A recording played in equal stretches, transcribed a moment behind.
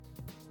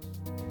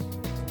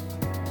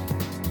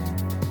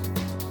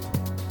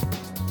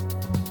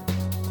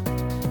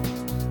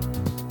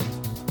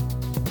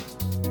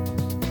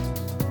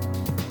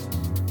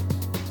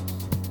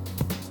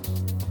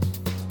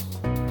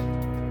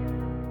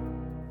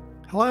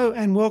Hello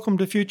and welcome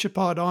to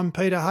FuturePod. I'm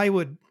Peter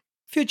Hayward.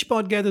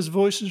 FuturePod gathers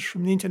voices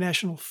from the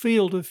international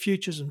field of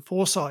futures and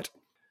foresight.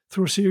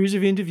 Through a series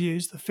of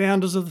interviews, the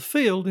founders of the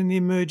field and the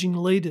emerging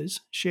leaders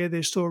share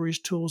their stories,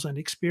 tools and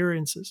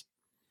experiences.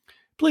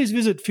 Please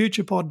visit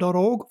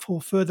futurepod.org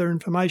for further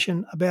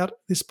information about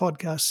this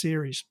podcast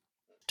series.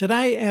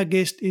 Today our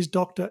guest is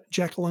Dr.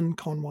 Jacqueline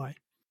Conway.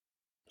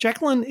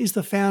 Jacqueline is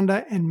the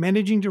founder and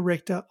managing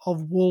director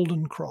of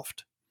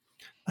Waldencroft,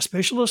 a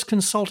specialist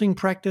consulting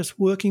practice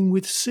working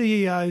with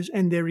CEOs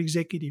and their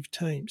executive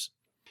teams.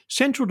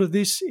 Central to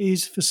this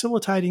is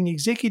facilitating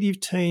executive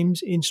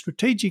teams in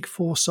strategic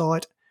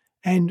foresight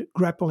and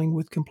grappling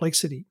with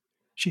complexity.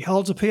 She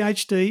holds a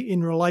PhD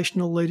in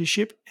relational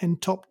leadership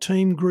and top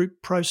team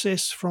group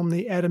process from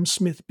the Adam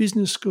Smith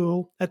Business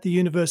School at the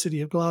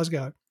University of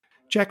Glasgow.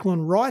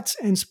 Jacqueline writes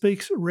and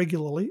speaks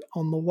regularly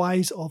on the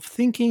ways of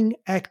thinking,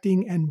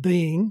 acting and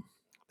being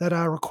that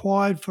are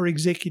required for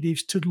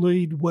executives to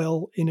lead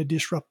well in a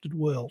disrupted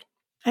world.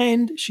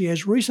 And she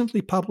has recently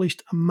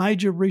published a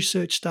major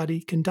research study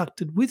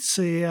conducted with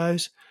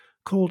CEOs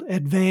called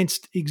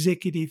Advanced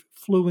Executive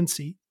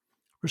Fluency,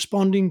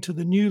 responding to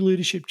the new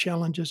leadership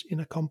challenges in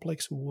a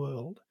complex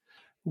world.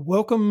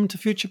 Welcome to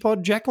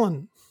FuturePod,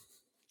 Jacqueline.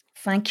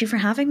 Thank you for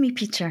having me,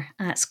 Peter.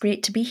 It's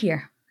great to be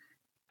here.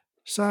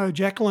 So,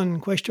 Jacqueline,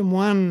 question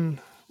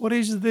one. What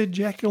is the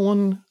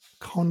Jacqueline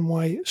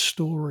Conway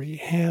story?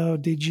 How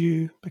did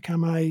you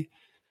become a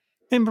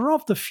member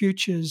of the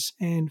Futures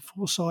and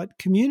Foresight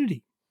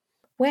community?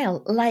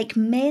 Well, like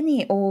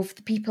many of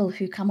the people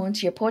who come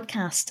onto your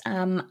podcast,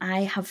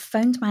 I have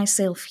found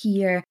myself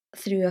here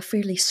through a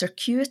fairly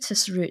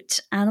circuitous route,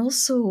 and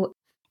also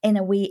in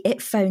a way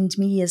it found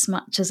me as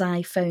much as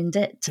I found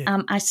it.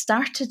 Yeah. I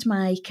started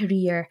my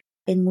career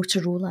in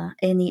Motorola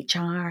in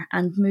HR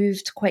and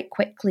moved quite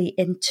quickly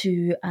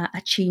into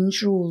a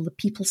change role, the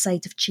people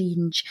side of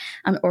change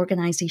and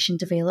organisation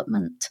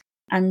development,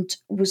 and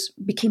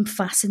became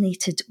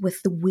fascinated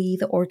with the way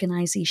that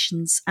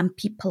organisations and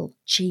people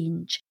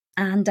change.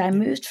 And I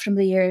moved from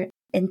there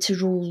into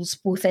roles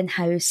both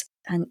in-house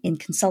and in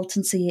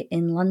consultancy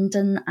in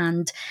London,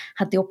 and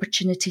had the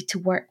opportunity to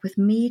work with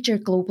major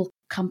global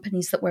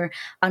companies that were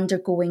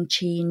undergoing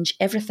change,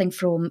 everything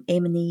from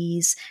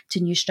M&As to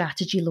new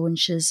strategy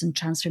launches and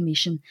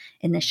transformation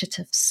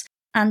initiatives.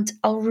 And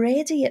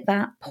already at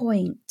that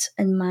point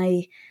in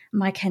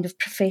my kind of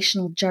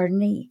professional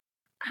journey,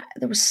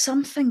 there was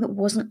something that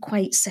wasn't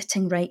quite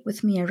sitting right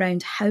with me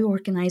around how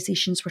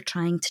organisations were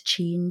trying to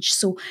change.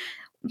 So,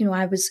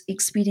 I was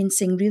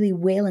experiencing really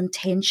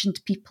well-intentioned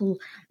people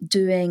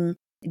doing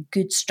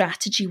good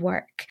strategy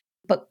work.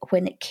 But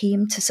when it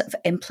came to sort of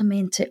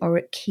implement it, or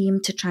it came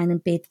to try and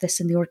embed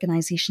this in the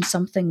organisation,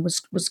 something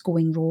was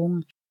going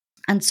wrong.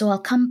 And so I'll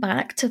come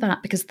back to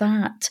that, because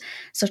that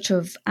sort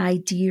of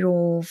idea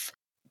of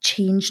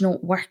change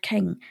not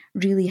working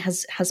really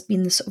has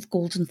been the sort of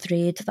golden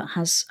thread that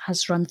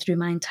has run through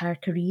my entire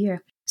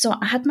career. So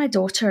I had my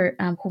daughter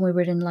when we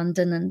were in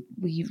London, and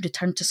we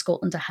returned to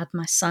Scotland. I had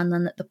my son,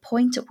 and at the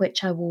point at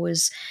which I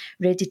was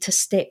ready to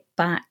step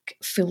back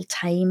full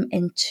time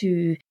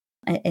into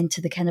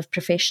the kind of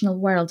professional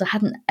world, I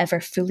hadn't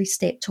ever fully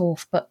stepped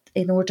off, but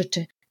in order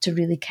to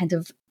really kind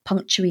of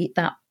punctuate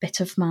that bit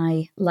of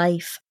my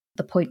life,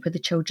 the point where the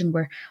children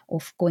were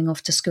going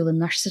off to school and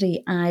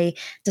nursery, I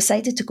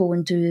decided to go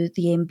and do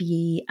the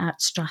MBA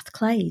at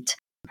Strathclyde,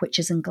 which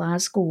is in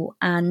Glasgow.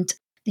 And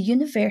the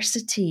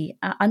university,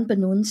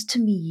 unbeknownst to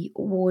me,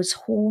 was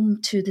home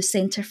to the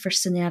Centre for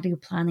Scenario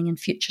Planning and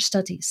Future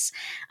Studies,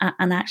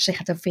 and actually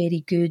had a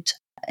very good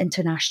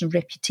international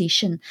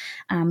reputation.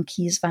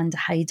 Kees van de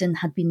Heijden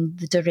had been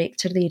the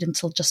director there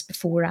until just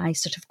before I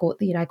sort of got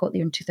there. I got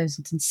there in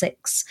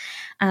 2006.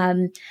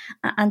 And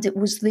it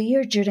was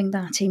there during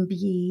that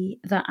MBA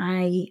that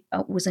I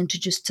was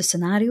introduced to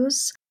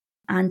scenarios,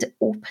 and it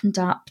opened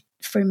up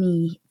for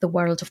me the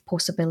world of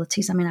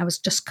possibilities. I mean, I was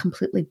just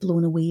completely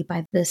blown away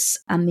by this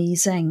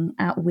amazing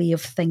way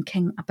of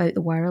thinking about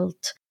the world.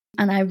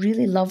 And I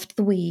really loved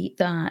the way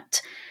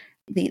that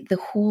the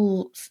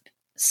whole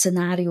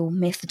scenario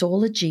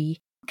methodology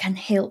can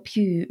help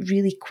you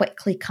really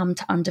quickly come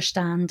to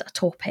understand a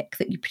topic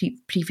that you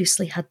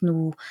previously had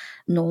no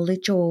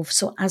knowledge of.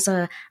 So as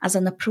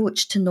an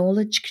approach to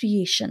knowledge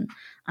creation,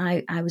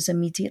 I was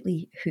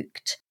immediately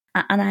hooked.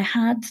 And I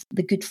had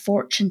the good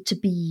fortune to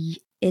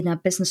be in a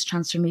business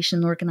transformation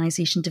and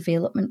organisation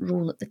development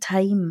role at the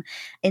time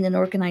in an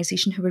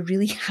organisation who were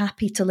really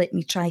happy to let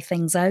me try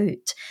things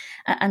out.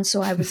 And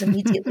so I was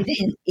immediately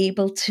then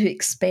able to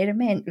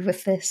experiment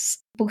with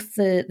this, both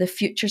the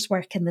futures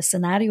work and the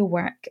scenario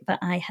work that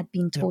I had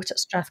been taught at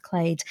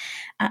Strathclyde,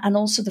 and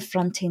also the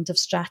front end of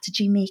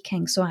strategy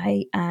making. So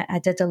I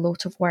did a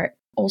lot of work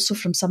also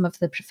from some of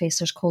the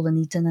professors, Colin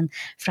Eden and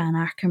Fran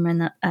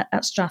Ackerman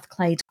at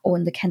Strathclyde,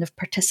 on the kind of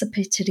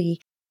participatory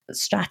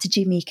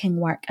strategy making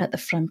work at the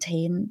front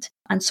end.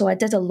 And so I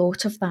did a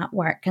lot of that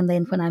work. And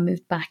then when I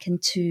moved back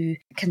into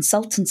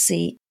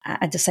consultancy,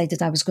 I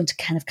decided I was going to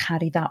kind of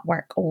carry that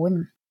work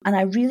on. And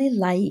I really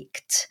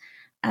liked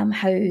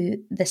how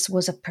this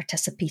was a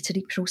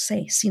participatory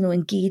process,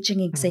 engaging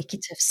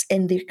executives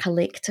in their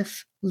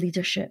collective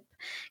leadership,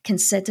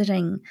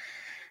 considering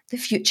the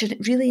future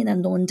really in a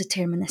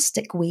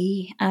non-deterministic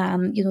way.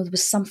 There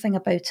was something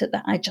about it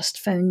that I just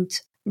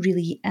found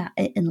really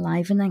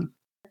enlivening.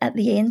 At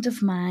the end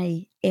of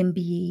my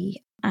MBA,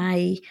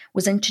 I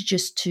was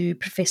introduced to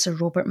Professor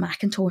Robert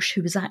McIntosh,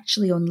 who was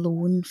actually on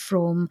loan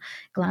from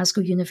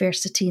Glasgow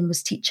University and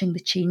was teaching the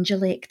Change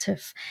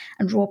elective.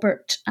 And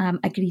Robert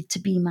agreed to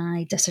be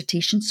my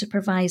dissertation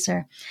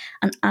supervisor.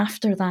 And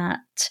after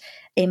that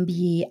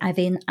MBA, I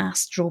then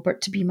asked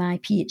Robert to be my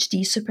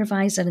PhD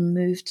supervisor and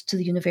moved to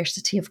the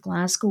University of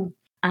Glasgow.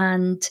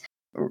 And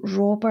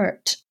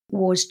Robert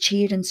was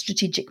chair in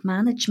strategic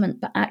management,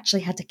 but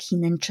actually had a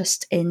keen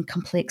interest in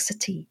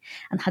complexity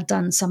and had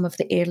done some of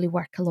the early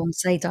work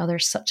alongside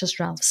others such as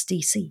Ralph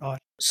Stacey.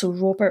 Right. So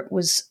Robert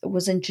was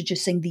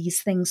introducing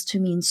these things to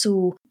me. And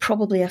so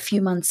probably a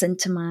few months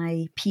into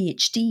my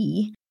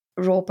PhD,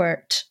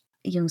 Robert,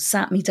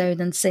 sat me down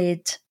and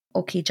said,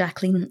 "Okay,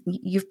 Jacqueline,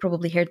 you've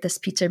probably heard this,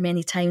 Peter,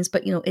 many times,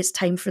 but it's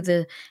time for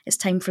the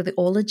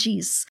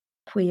ologies,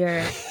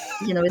 where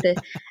the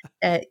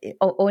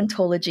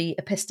ontology,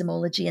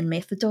 epistemology, and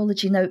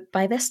methodology." Now,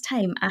 by this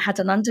time, I had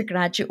an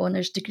undergraduate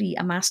honours degree,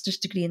 a master's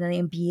degree, and an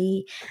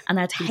MBA, and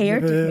I'd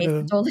heard of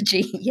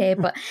methodology.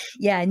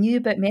 I knew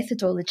about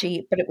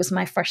methodology, but it was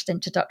my first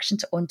introduction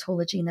to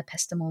ontology and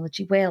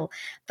epistemology. Well,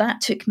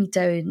 that took me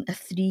down a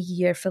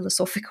 3-year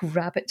philosophical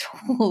rabbit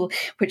hole,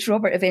 which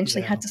Robert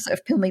eventually had to sort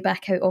of pull me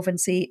back out of and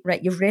say,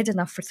 "Right, you've read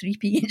enough for 3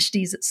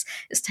 PhDs.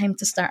 It's time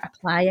to start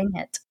applying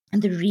it."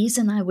 And the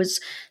reason I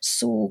was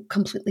so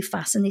completely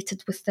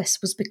fascinated with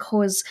this was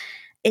because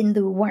in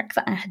the work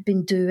that I had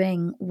been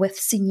doing with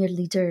senior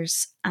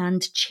leaders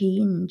and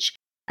change,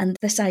 and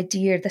this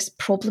idea, this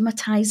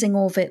problematizing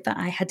of it that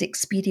I had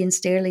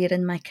experienced earlier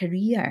in my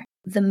career,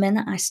 the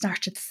minute I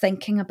started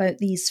thinking about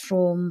these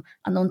from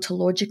an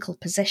ontological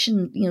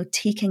position,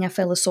 taking a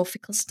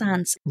philosophical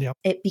stance,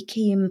 it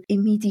became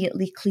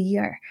immediately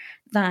clear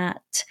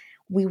that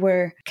we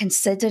were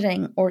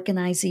considering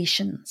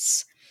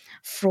organizations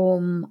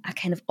from a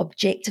kind of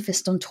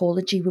objectivist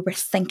ontology. We were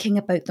thinking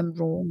about them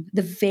wrong.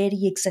 The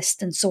very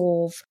existence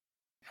of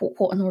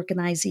what an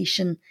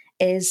organisation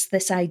is,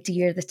 this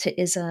idea that it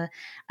is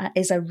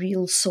a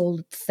real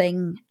solid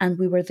thing, and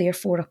we were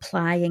therefore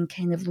applying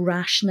kind of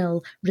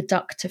rational,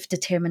 reductive,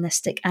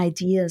 deterministic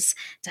ideas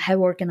to how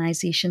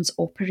organisations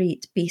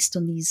operate based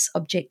on these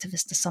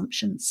objectivist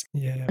assumptions.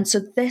 And so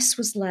this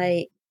was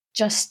like,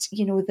 just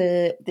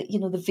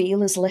the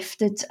veil is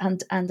lifted,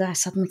 and I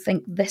suddenly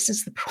think this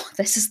is the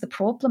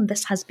problem.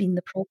 This has been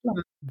the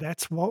problem.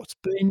 That's what's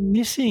been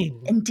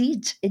missing.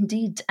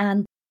 Indeed,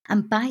 and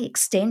by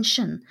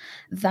extension,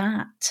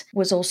 that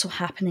was also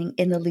happening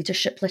in the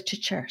leadership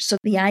literature. So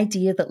the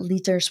idea that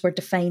leaders were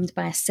defined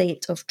by a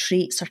set of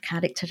traits or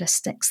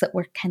characteristics that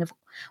were kind of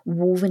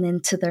woven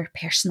into their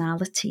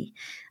personality,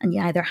 and you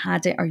either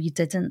had it or you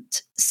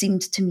didn't,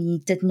 seemed to me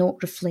did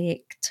not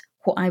reflect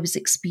what I was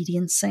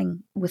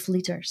experiencing with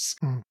leaders.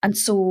 And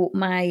so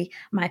my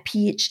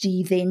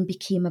PhD then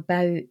became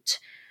about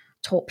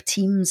top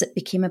teams. It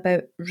became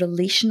about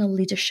relational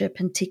leadership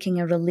and taking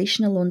a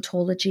relational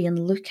ontology and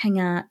looking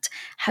at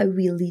how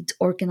we lead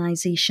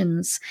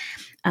organizations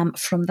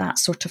from that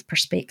sort of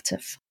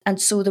perspective.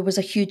 And so there was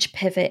a huge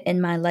pivot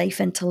in my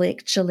life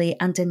intellectually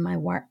and in my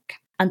work.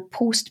 And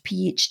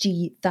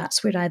post-PhD,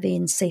 that's where I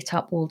then set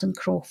up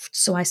Waldencroft.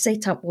 So I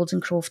set up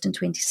Waldencroft in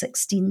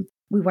 2016.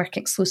 We work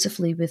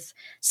exclusively with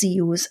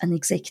CEOs and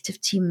executive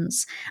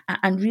teams,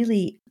 and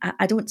really,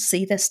 I don't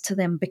say this to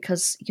them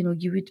because you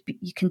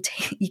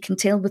can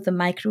tell with the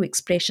micro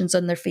expressions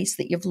on their face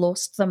that you've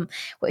lost them.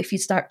 What if you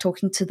start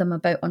talking to them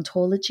about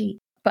ontology?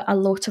 But a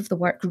lot of the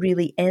work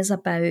really is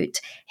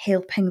about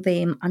helping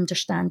them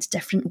understand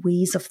different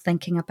ways of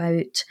thinking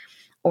about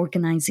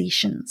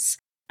organisations.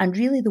 And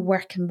really, the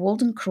work in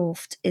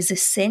Waldencroft is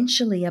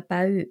essentially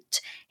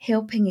about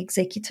helping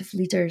executive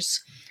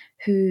leaders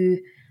who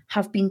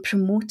have been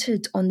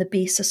promoted on the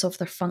basis of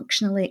their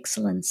functional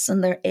excellence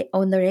and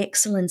on their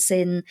excellence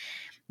in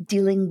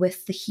dealing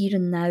with the here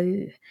and now,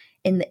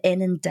 in the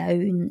in and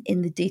down,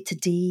 in the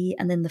day-to-day,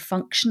 and in the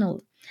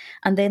functional.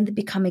 And then they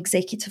become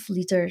executive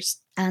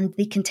leaders, and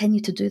they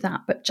continue to do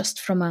that, but just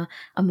from a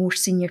more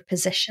senior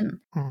position.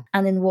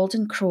 And in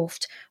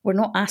Waldencroft, we're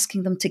not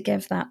asking them to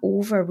give that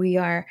over. We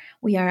are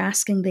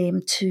asking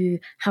them to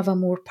have a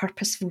more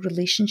purposeful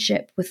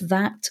relationship with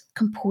that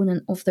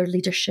component of their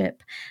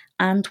leadership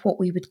and what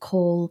we would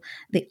call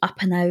the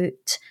up and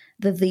out,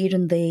 the there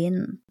and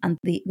then, and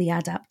the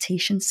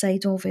adaptation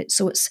side of it.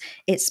 So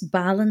it's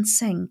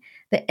balancing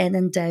the in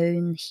and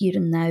down, here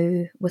and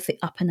now, with the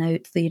up and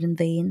out, there and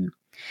then.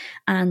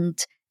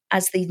 And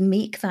as they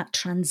make that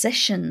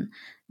transition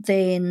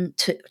then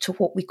to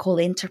what we call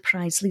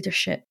enterprise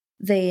leadership,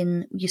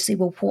 then you say,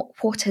 well,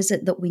 what is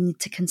it that we need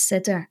to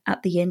consider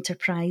at the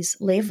enterprise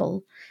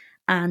level?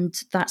 And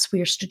that's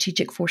where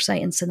strategic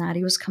foresight and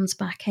scenarios comes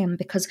back in,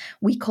 because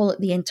we call it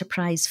the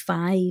Enterprise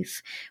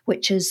 5,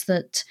 which is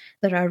that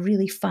there are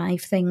really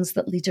 5 things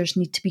that leaders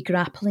need to be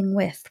grappling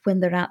with when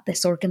they're at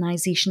this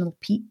organisational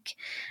peak.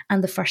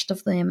 And the first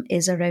of them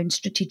is around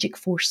strategic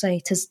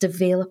foresight, is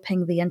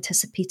developing the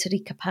anticipatory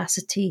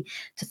capacity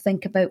to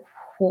think about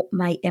what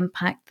might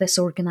impact this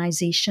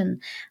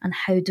organisation and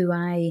how do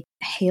I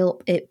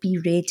help it be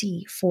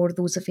ready for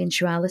those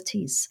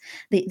eventualities.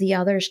 The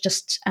others,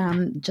 just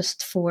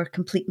for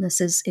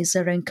completeness, is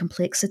around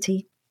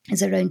complexity,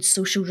 is around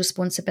social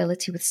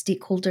responsibility with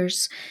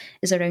stakeholders,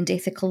 is around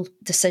ethical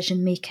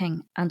decision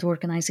making and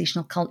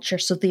organisational culture.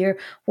 So they're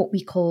what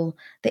we call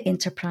the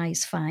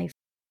Enterprise 5.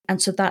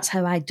 And so that's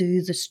how I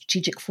do the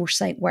strategic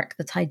foresight work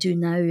that I do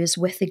now, is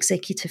with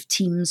executive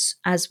teams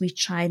as we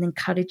try and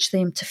encourage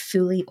them to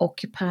fully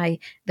occupy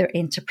their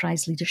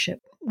enterprise leadership.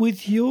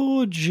 With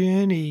your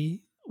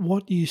journey,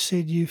 what you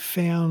said you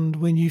found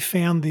when you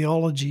found the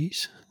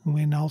ologies,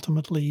 when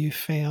ultimately you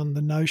found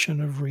the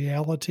notion of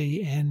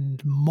reality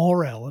and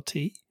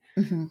morality,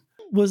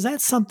 was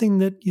that something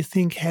that you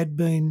think had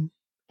been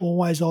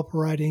always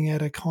operating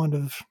at a kind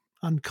of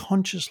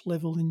unconscious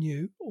level in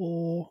you,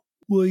 or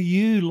were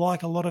you,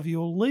 like a lot of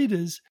your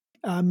leaders,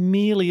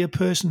 merely a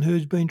person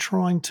who's been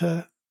trying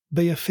to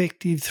be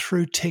effective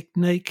through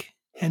technique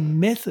and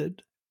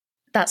method?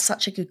 That's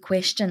such a good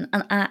question.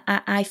 And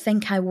I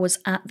think I was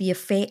at the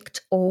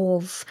effect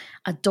of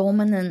a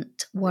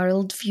dominant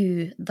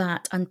worldview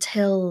that,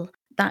 until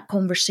that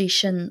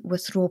conversation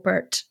with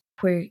Robert,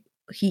 where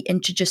he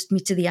introduced me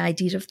to the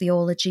idea of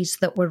theologies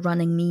that were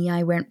running me,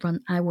 I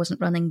wasn't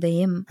running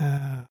them.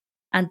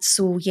 And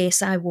so,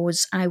 yes, I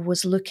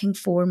was looking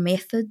for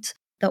method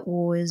that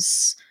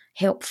was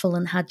helpful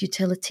and had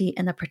utility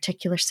in a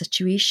particular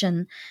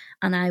situation.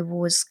 And I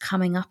was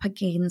coming up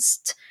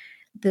against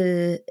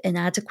the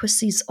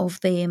inadequacies of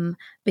them,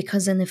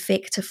 because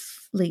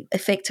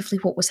effectively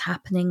what was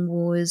happening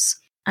was,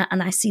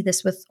 and I see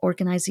this with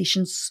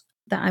organisations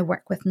that I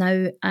work with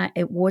now,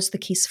 it was the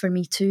case for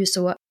me too,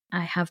 so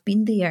I have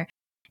been there,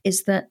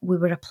 is that we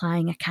were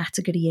applying a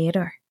category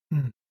error.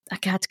 A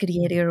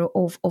category error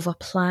of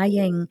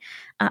applying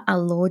a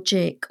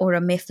logic or a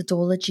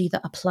methodology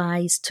that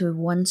applies to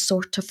one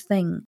sort of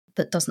thing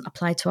that doesn't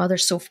apply to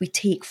others. So if we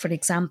take, for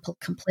example,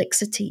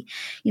 complexity,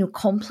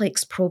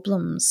 complex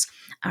problems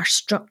are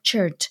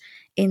structured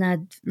in a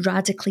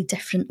radically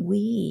different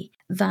way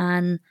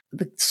than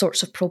the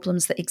sorts of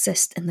problems that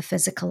exist in the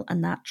physical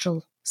and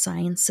natural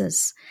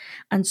sciences.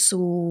 And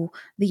so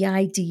the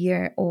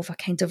idea of a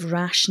kind of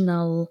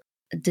rational,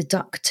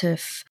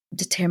 deductive,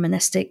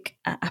 deterministic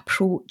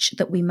approach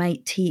that we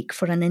might take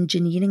for an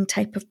engineering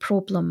type of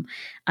problem,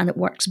 and it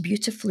works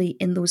beautifully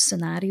in those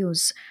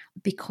scenarios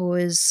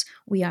because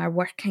we are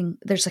working,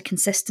 there's a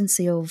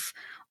consistency of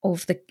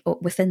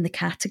within the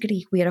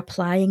category. We are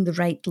applying the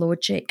right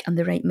logic and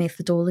the right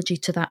methodology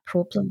to that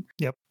problem.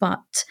 Yep.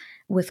 But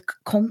with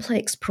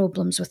complex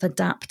problems, with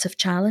adaptive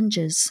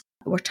challenges,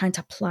 we're trying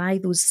to apply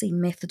those same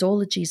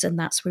methodologies, and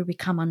that's where we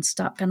come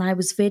unstuck. And I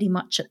was very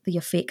much at the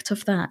effect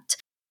of that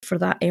for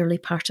that early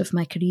part of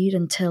my career,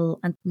 until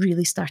I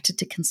really started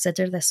to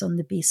consider this on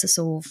the basis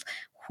of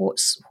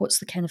what's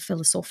the kind of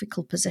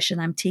philosophical position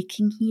I'm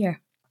taking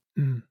here.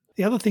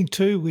 The other thing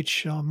too,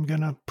 which I'm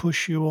going to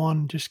push you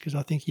on just because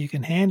I think you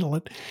can handle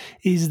it,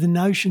 is the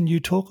notion you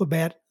talk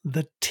about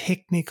the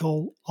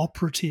technical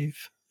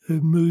operative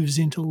who moves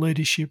into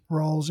leadership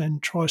roles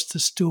and tries to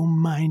still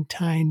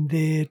maintain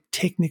their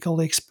technical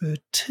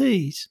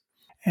expertise.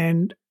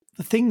 And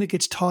the thing that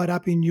gets tied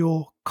up in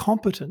your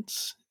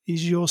competence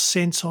is your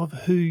sense of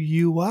who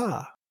you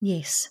are.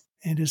 Yes.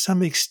 And to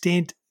some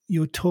extent,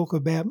 you talk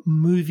about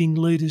moving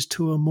leaders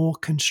to a more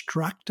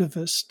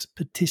constructivist,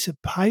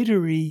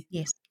 participatory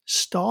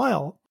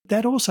style.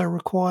 That also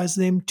requires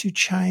them to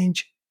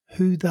change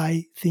who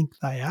they think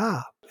they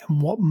are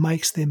and what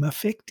makes them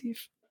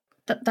effective.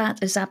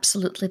 That is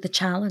absolutely the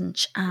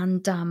challenge,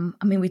 and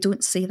we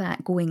don't say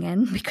that going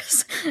in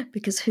because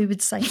who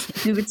would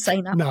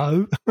sign up?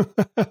 No.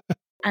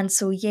 And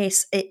so,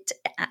 yes, it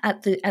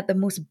at the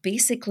most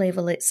basic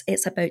level,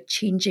 it's about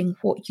changing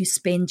what you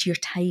spend your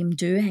time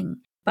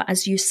doing. But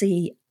as you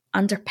say,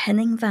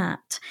 underpinning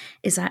that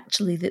is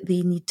actually that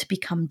they need to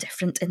become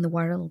different in the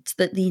world,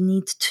 that they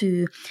need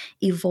to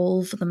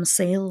evolve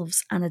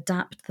themselves and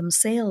adapt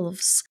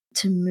themselves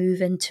to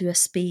move into a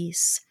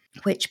space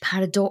which,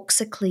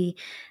 paradoxically,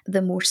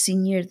 the more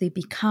senior they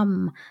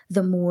become,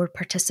 the more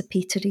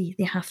participatory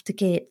they have to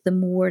get, the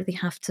more they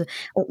have to...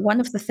 One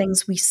of the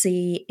things we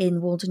say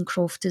in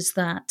Waldencroft is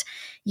that,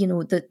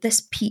 that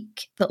this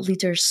peak that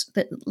leaders,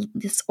 that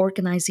this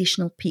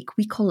organisational peak,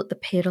 we call it the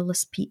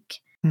perilous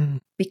peak,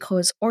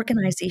 because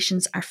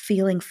organisations are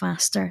failing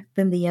faster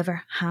than they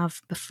ever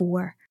have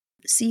before.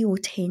 CEO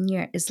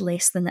tenure is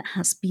less than it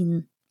has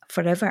been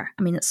forever.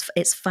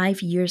 It's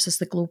 5 years as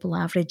the global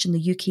average, and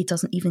the UK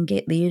doesn't even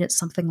get there. It's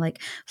something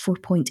like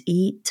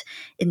 4.8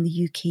 in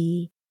the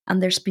UK.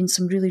 And there's been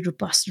some really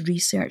robust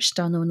research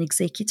done on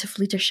executive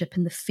leadership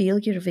and the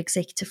failure of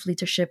executive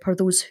leadership, or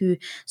those who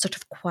sort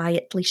of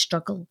quietly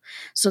struggle.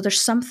 So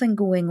there's something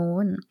going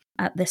on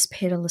at this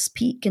perilous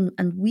peak.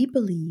 And we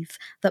believe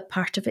that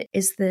part of it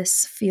is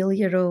this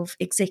failure of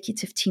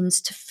executive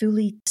teams to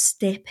fully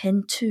step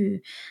into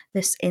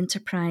this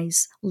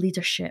enterprise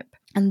leadership.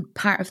 And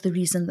part of the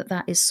reason that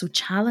that is so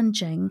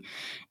challenging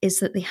is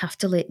that they have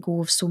to let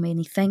go of so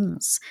many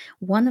things.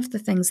 One of the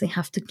things they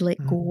have to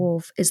let go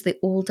of is the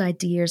old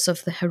ideas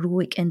of the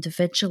heroic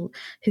individual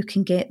who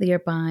can get there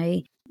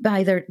by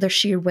their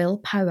sheer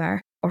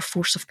willpower or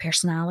force of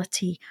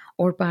personality,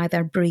 or by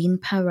their brain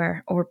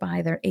power, or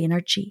by their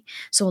energy.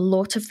 So a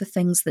lot of the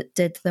things that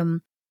did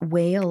them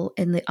well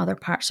in the other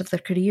parts of their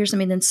careers. I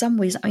mean, in some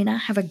ways, I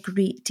have a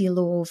great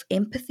deal of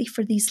empathy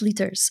for these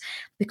leaders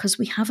because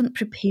we haven't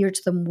prepared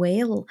them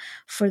well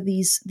for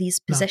these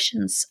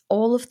positions. No.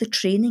 All of the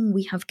training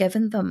we have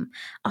given them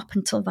up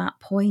until that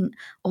point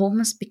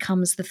almost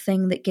becomes the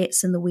thing that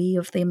gets in the way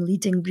of them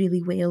leading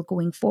really well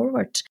going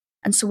forward.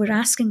 And so we're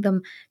asking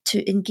them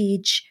to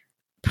engage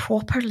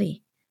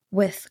properly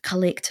with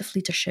collective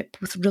leadership,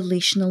 with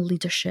relational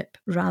leadership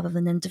rather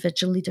than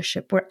individual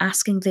leadership. We're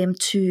asking them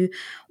to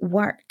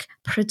work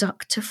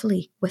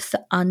productively with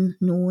the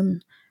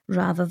unknown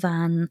rather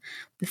than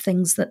the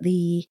things that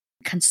they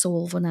can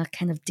solve on a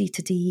kind of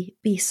day-to-day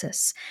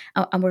basis.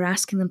 And we're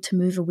asking them to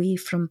move away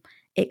from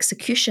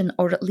execution,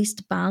 or at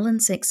least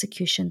balance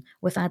execution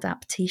with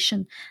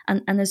adaptation.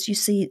 And as you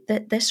say,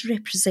 that this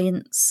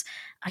represents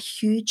a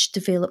huge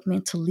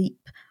developmental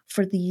leap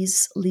for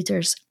these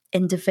leaders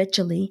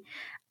individually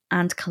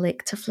and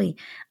collectively.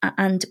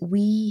 And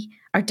we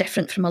are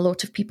different from a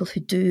lot of people who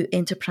do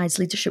enterprise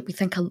leadership. We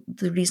think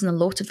the reason a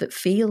lot of it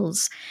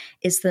fails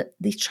is that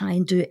they try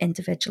and do it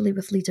individually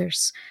with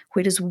leaders,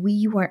 whereas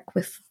we work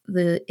with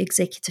the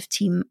executive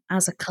team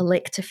as a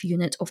collective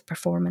unit of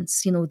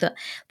performance,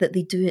 that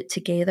they do it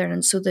together.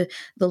 And so the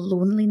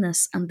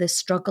loneliness and the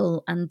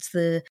struggle and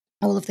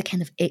all of the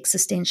kind of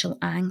existential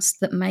angst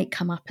that might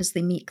come up as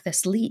they make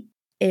this leap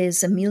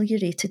is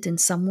ameliorated in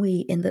some way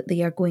in that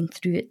they are going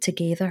through it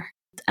together.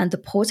 And the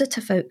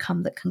positive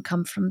outcome that can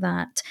come from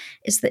that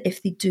is that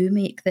if they do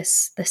make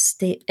this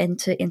step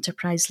into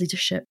enterprise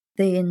leadership,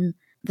 then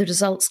the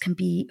results can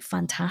be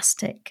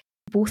fantastic,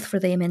 both for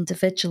them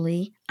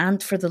individually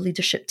and for the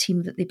leadership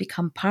team that they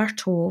become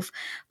part of.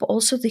 But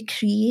also they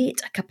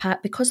create a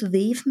capacity, because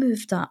they've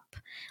moved up,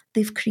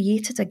 they've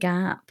created a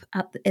gap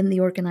in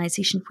the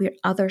organisation where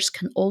others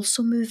can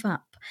also move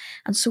up.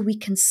 And so we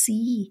can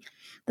see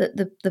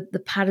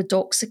the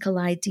paradoxical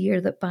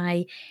idea that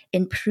by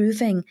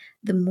improving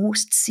the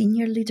most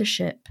senior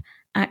leadership,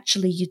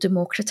 actually you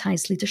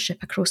democratise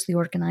leadership across the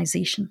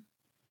organisation.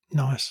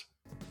 Nice.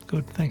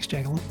 Good. Thanks,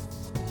 Jacqueline.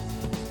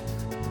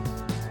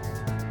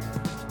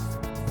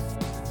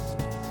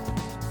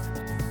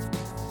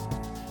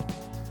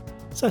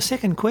 So,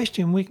 second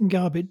question, we can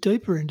go a bit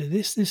deeper into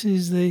this. This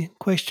is the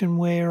question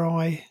where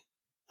I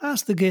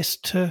ask the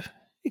guest to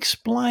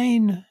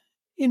explain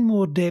in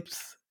more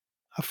depth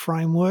a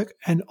framework,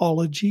 an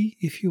ology,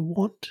 if you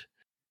want,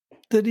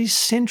 that is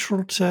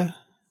central to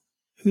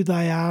who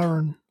they are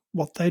and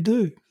what they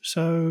do.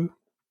 So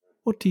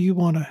what do you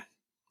want to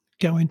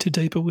go into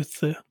deeper with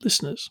the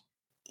listeners?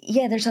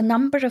 Yeah, there's a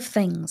number of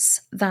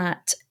things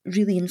that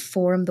really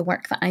inform the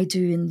work that I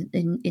do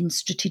in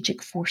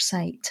strategic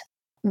foresight.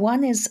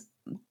 One is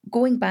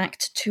going back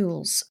to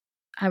tools.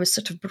 I was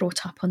sort of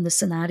brought up on the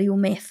scenario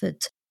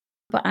method,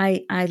 but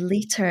I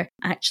later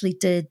actually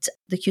did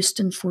the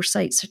Houston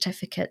Foresight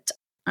Certificate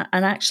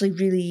and actually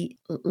really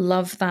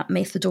love that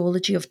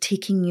methodology of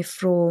taking you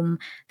from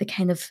the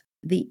kind of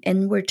the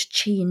inward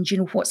change,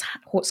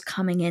 what's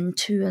coming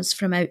into us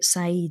from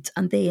outside,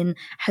 and then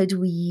how do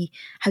we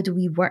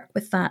work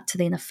with that to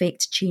then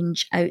affect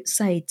change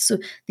outside. So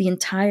the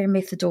entire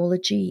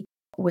methodology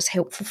was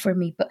helpful for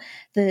me. But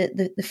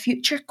the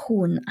future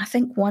cone, I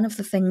think one of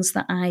the things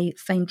that I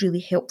find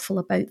really helpful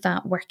about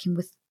that, working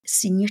with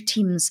senior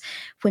teams,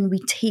 when we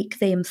take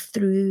them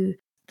through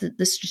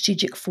the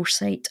strategic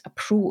foresight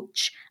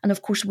approach, and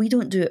of course we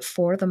don't do it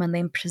for them and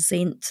then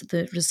present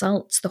the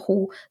results. The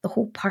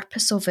whole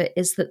purpose of it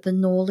is that the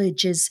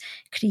knowledge is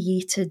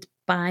created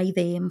by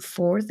them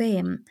for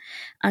them,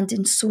 and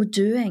in so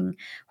doing,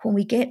 when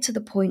we get to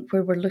the point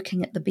where we're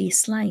looking at the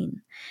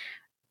baseline,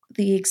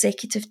 the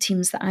executive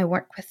teams that I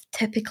work with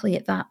typically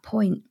at that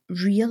point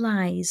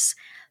realise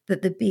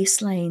that the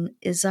baseline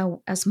is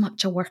as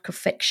much a work of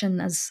fiction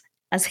as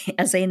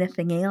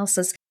anything else,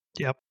 as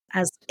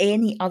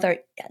any other,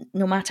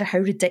 no matter how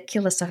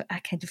ridiculous a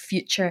kind of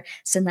future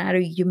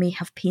scenario you may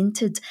have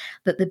painted,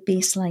 that the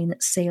baseline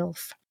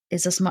itself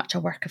is as much a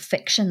work of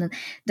fiction. And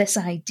this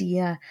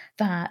idea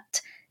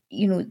that,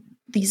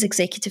 these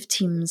executive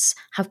teams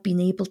have been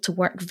able to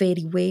work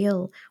very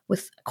well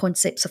with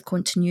concepts of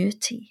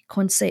continuity,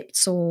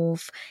 concepts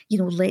of,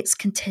 let's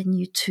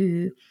continue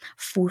to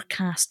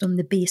forecast on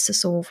the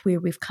basis of where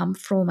we've come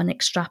from and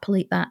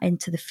extrapolate that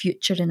into the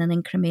future in an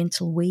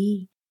incremental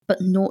way. but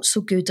not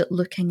so good at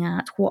looking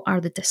at what are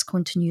the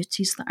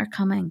discontinuities that are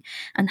coming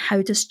and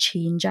how does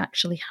change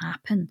actually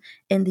happen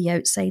in the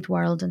outside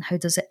world and how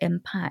does it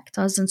impact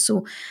us. And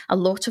so a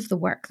lot of the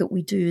work that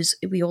we do is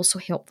we also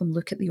help them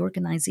look at the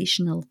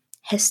organisational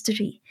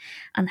history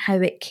and how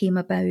it came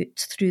about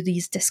through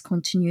these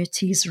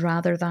discontinuities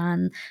rather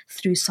than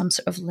through some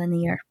sort of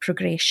linear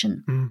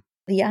progression.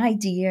 The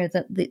idea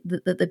that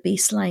the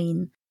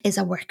baseline is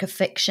a work of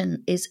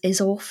fiction is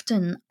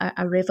often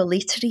a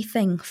revelatory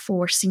thing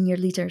for senior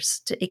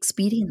leaders to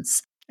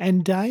experience.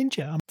 And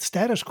danger.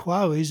 Status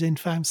quo is in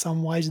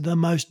some ways the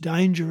most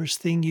dangerous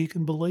thing you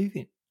can believe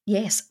in.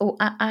 Yes,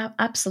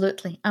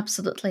 absolutely,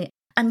 absolutely.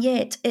 And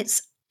yet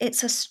it's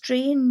a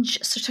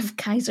strange sort of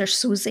Kaiser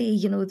Soze,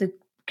 the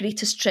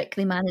greatest trick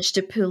they managed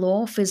to pull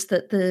off is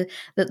that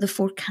the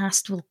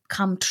forecast will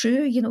come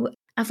true.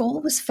 I've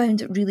always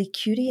found it really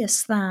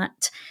curious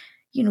that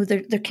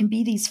there can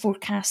be these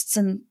forecasts,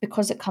 and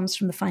because it comes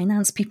from the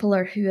finance people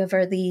or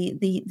whoever,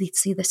 they'd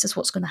say this is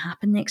what's going to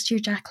happen next year,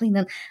 Jacqueline.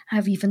 And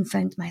I've even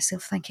found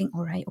myself thinking,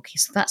 all right, okay,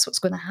 so that's what's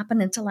going to happen,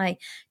 until I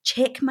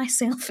check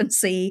myself and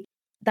say,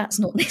 that's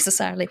not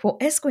necessarily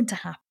what is going to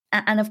happen.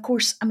 And of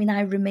course,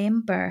 I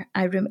remember,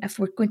 if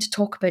we're going to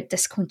talk about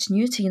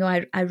discontinuity,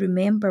 I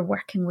remember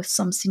working with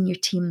some senior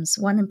teams,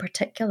 one in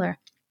particular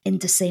in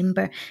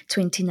December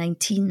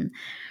 2019.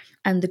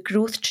 And the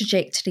growth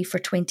trajectory for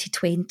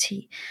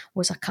 2020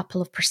 was a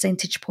couple of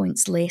percentage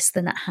points less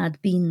than it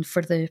had been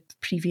for the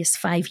previous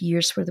 5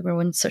 years, where they were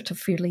on sort of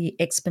fairly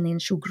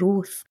exponential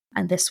growth.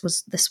 And this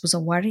was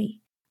a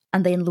worry.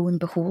 And then lo and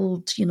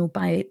behold,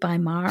 by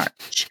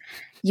March,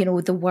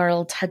 the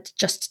world had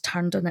just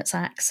turned on its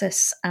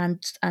axis,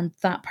 and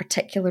that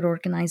particular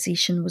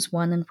organisation was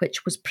one in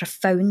which was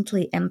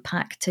profoundly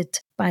impacted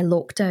by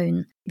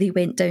lockdown. They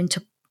went down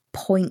to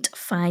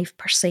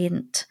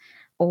 0.5%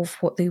 of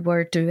what they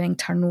were doing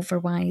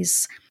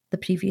turnover-wise the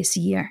previous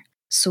year.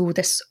 So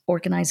this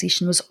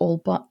organisation was all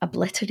but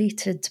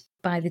obliterated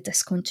by the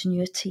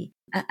discontinuity.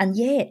 And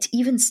yet,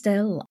 even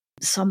still,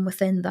 some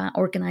within that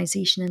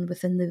organisation and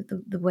within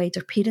the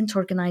wider parent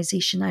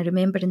organisation, I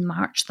remember in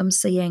March them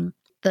saying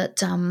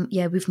that,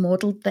 we've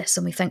modelled this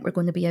and we think we're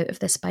going to be out of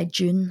this by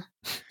June.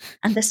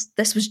 And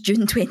this was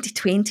June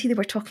 2020 they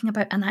were talking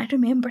about. And I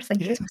remember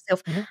thinking to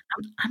myself,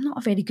 I'm not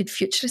a very good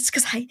futurist,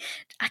 because I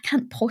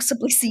can't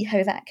possibly see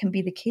how that can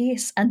be the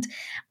case. And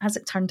as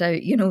it turned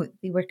out,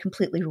 they were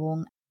completely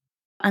wrong.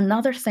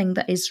 Another thing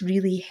that is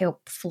really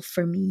helpful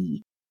for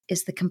me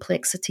is the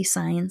complexity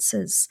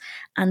sciences,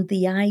 and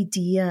the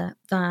idea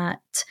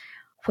that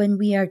when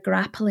we are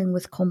grappling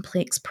with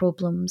complex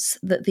problems,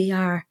 that they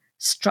are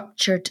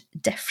structured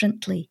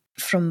differently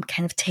from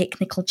kind of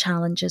technical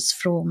challenges,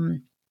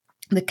 from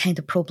the kind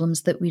of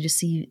problems that we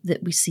see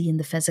in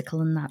the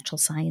physical and natural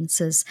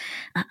sciences,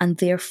 and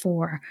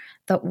therefore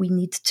that we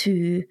need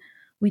to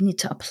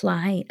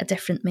apply a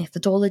different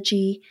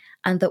methodology,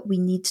 and that we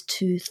need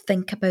to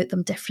think about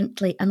them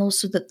differently, and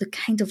also that the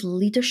kind of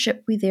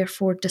leadership we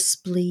therefore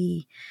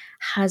display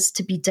has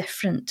to be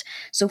different.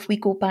 So if we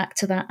go back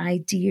to that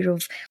idea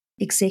of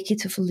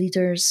executive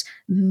leaders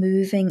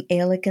moving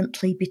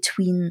elegantly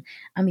between,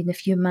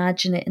 if you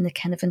imagine it in the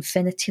kind of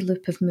infinity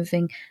loop of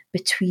moving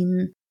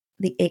between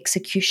the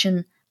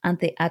execution and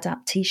the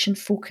adaptation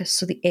focus.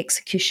 So the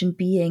execution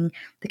being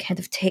the kind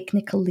of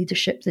technical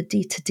leadership, the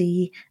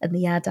day-to-day, and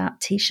the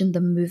adaptation,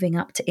 the moving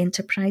up to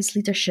enterprise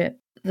leadership.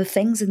 The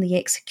things in the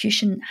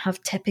execution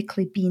have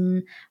typically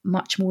been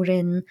much more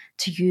in,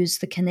 to use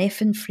the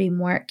Cynefin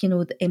framework,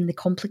 in the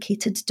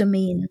complicated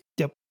domain.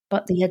 Yep.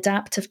 But the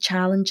adaptive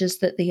challenges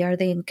that they are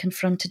then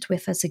confronted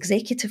with as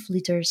executive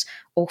leaders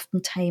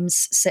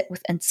oftentimes sit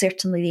with, and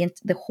certainly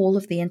the whole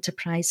of the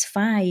Enterprise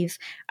 5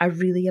 are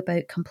really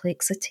about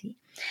complexity,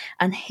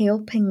 and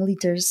helping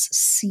leaders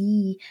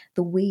see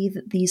the way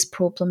that these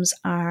problems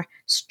are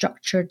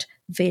structured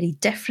very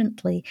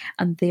differently,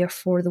 and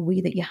therefore the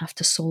way that you have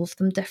to solve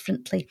them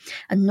differently.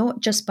 And not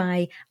just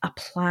by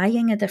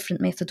applying a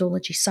different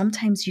methodology.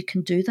 Sometimes you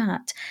can do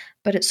that,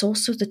 but it's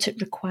also that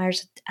it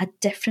requires a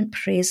different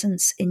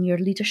presence in your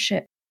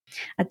leadership,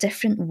 a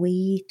different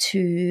way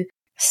to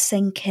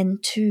sink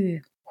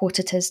into what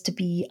it is to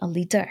be a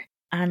leader.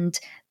 And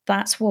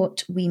that's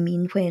what we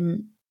mean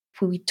when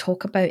we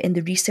talk about, in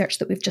the research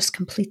that we've just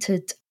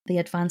completed, the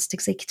Advanced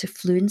Executive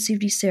Fluency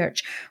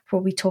research,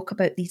 where we talk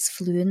about these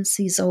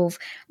fluencies of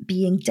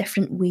being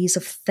different ways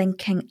of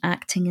thinking,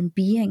 acting, and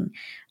being,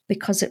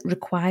 because it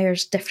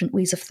requires different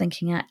ways of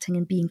thinking, acting,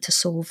 and being to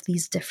solve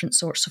these different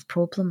sorts of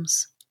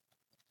problems.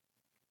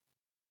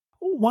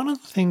 One of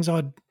the things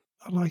I'd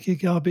like to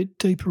go a bit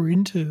deeper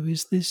into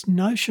is this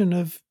notion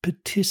of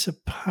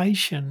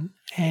participation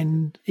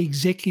and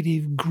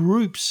executive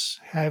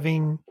groups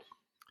having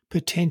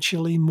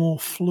potentially more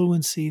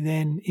fluency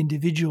than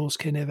individuals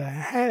can ever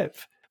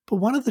have. But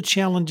one of the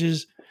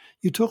challenges,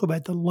 you talk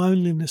about the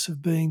loneliness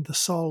of being the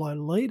solo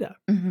leader,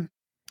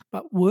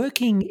 but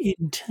working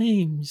in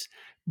teams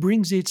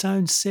brings its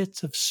own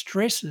sets of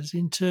stresses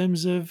in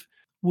terms of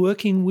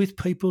working with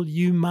people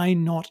you may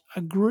not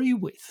agree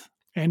with,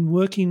 and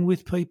working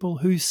with people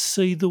who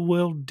see the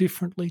world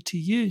differently to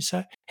you.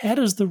 So how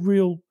does the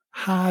real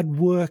hard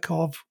work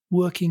of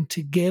working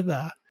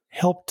together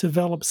help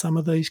develop some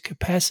of these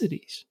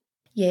capacities?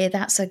 Yeah,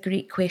 that's a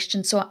great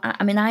question. So,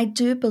 I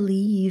do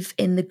believe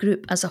in the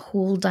group as a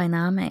whole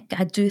dynamic.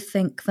 I do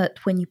think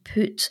that when you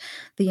put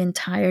the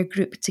entire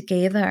group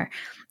together,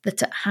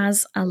 that it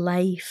has a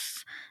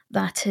life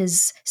that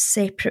is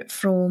separate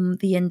from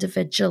the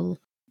individual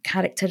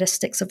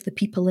characteristics of the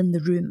people in the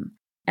room.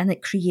 And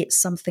it creates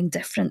something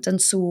different. And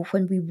so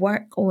when we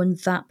work on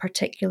that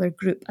particular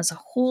group as a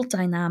whole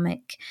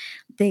dynamic,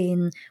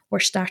 then we're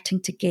starting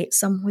to get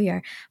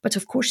somewhere. But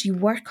of course, you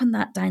work on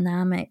that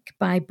dynamic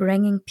by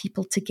bringing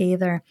people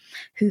together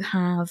who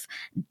have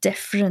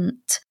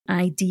different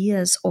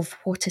ideas of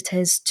what it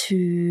is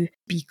to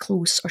be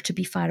close or to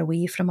be far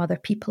away from other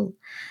people.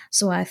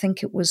 So I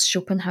think it was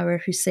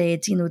Schopenhauer who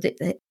said,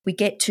 that we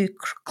get too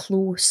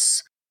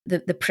close,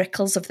 the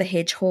prickles of the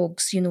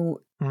hedgehogs,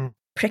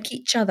 prick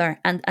each other,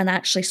 and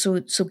actually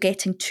so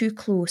getting too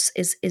close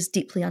is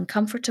deeply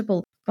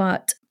uncomfortable.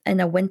 But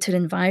in a winter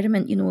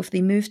environment, if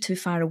they move too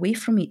far away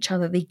from each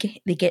other, they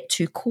get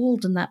too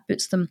cold, and that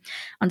puts them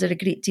under a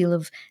great deal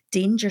of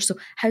danger. So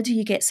how do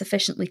you get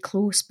sufficiently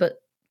close but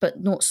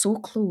not so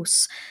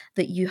close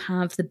that you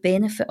have the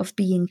benefit of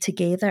being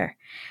together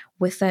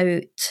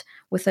without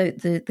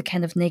the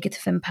kind of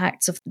negative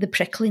impacts of the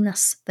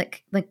prickliness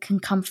that can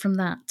come from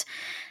that?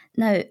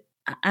 Now,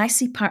 I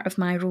see part of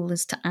my role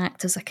is to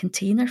act as a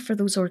container for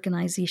those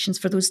organisations,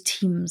 for those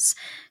teams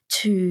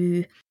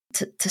to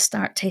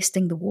start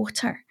testing the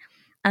water.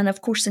 And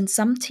of course, in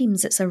some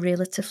teams, it's a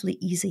relatively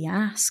easy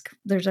ask.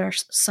 There are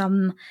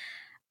some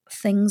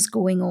things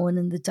going on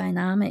in the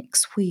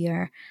dynamics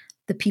where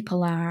the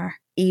people are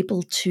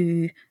able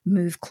to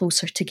move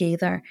closer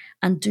together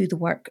and do the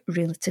work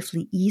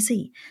relatively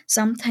easy.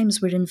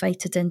 Sometimes we're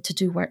invited in to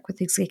do work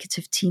with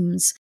executive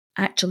teams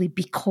actually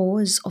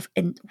because of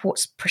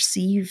what's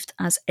perceived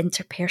as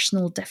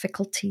interpersonal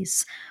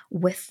difficulties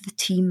with the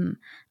team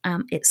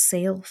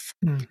itself.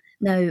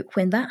 Now,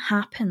 when that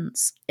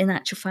happens, in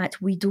actual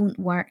fact, we don't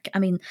work.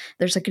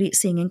 There's a great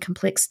saying in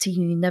complexity: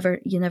 you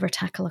never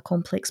tackle a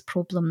complex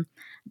problem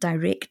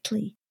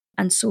directly.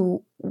 And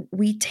so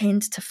we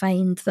tend to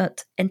find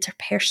that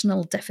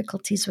interpersonal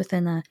difficulties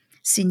within a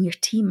senior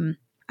team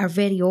are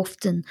very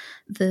often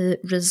the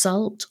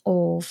result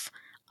of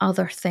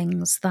other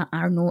things that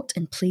are not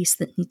in place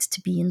that need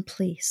to be in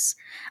place.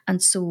 And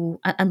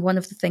one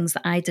of the things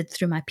that I did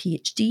through my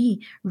PhD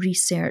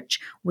research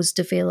was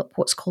develop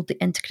what's called the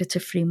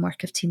integrative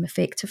framework of team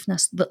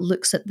effectiveness, that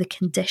looks at the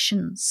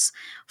conditions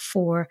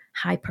for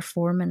high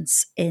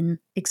performance in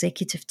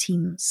executive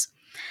teams.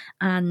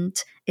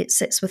 And it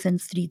sits within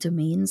 3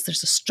 domains.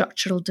 There's a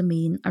structural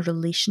domain, a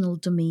relational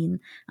domain,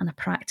 and a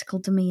practical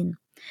domain.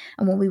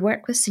 And when we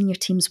work with senior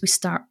teams,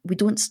 we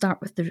don't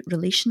start with the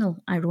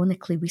relational,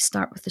 ironically, we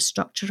start with the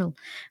structural.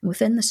 And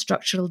within the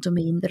structural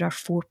domain, there are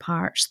 4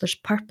 parts. There's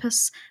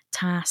purpose,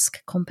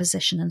 task,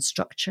 composition, and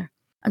structure.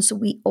 And so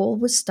we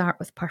always start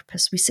with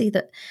purpose. We say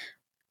that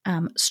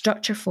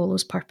structure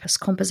follows purpose,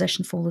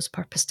 composition follows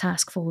purpose,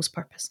 task follows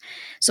purpose.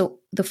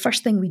 So the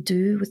first thing we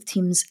do with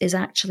teams is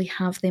actually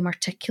have them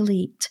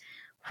articulate,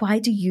 why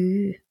do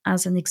you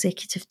as an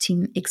executive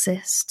team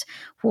exist?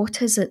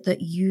 What is it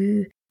that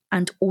you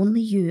and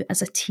only you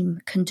as a team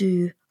can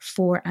do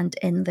for and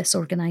in this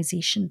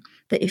organisation,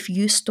 that if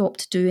you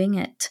stopped doing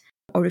it,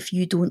 or if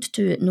you don't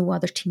do it, no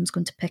other team's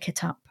going to pick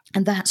it up?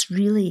 And that's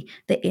really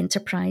the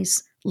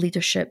enterprise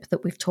leadership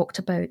that we've talked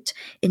about.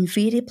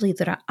 Invariably,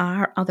 there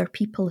are other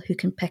people who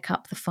can pick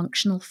up the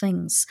functional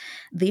things.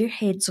 They're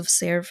heads of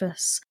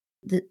service.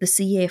 The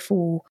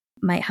CFO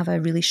might have a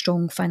really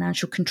strong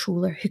financial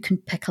controller who can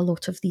pick a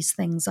lot of these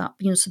things up.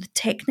 So the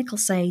technical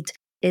side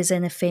is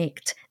in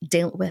effect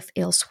dealt with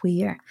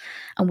elsewhere.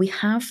 And we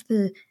have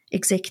the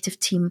executive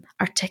team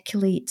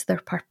articulate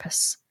their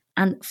purpose.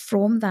 And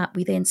from that,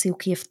 we then say,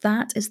 okay, if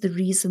that is the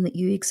reason that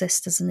you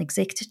exist as an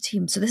executive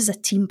team, so this is a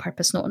team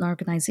purpose, not an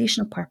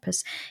organisational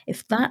purpose.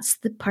 If that's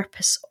the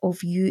purpose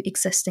of you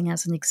existing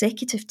as an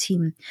executive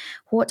team,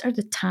 what are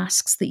the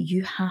tasks that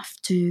you have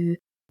to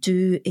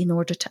do in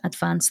order to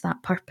advance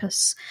that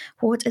purpose?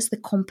 What is the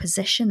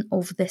composition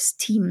of this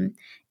team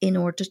in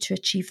order to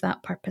achieve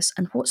that purpose?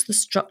 And what's the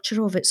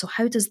structure of it? So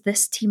how does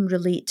this team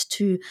relate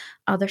to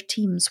other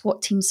teams?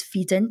 What teams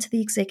feed into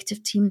the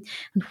executive team?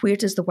 And where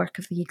does the work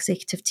of the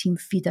executive team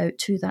feed out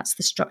to? That's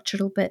the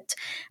structural bit.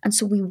 And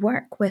so we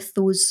work with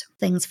those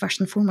things first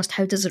and foremost.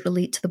 How does it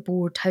relate to the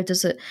board? How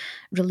does it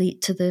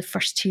relate to the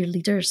first tier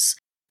leaders?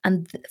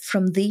 And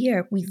from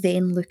there, we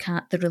then look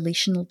at the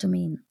relational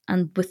domain.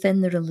 And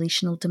within the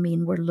relational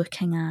domain, we're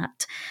looking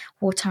at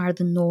what are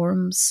the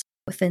norms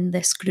within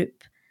this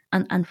group,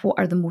 and what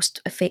are the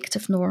most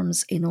effective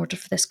norms in order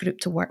for this group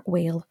to work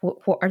well?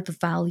 What are the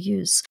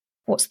values?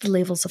 What's the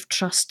levels of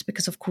trust?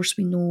 Because, of course,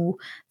 we know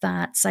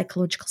that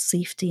psychological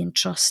safety and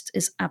trust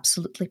is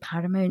absolutely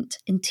paramount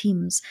in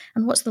teams.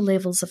 And what's the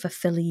levels of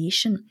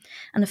affiliation?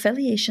 And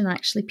affiliation,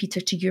 actually, Peter,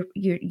 to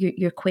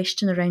your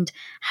question around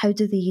how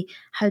do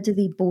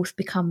they both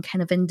become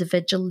kind of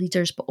individual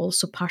leaders but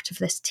also part of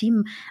this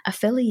team?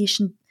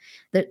 Affiliation,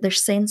 their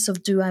sense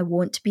of, do I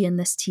want to be in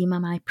this team?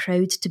 Am I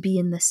proud to be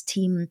in this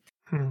team?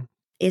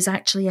 Is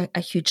actually a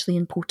hugely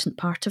important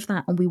part of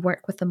that, and we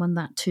work with them on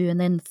that too. And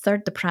then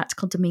third, the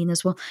practical domain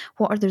as well.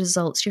 What are the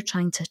results you're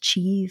trying to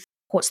achieve?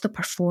 What's the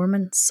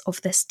performance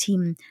of this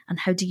team, and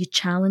how do you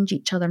challenge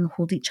each other and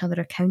hold each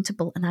other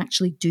accountable and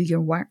actually do your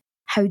work?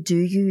 How do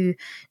you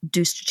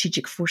do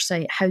strategic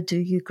foresight? How do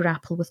you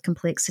grapple with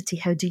complexity?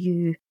 How do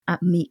you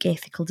make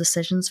ethical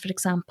decisions, for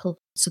example?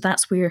 So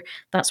that's where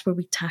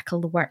we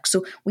tackle the work.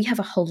 So we have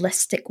a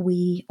holistic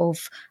way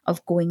of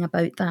going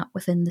about that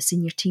within the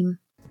senior team.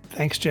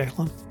 Thanks,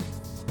 Jacqueline.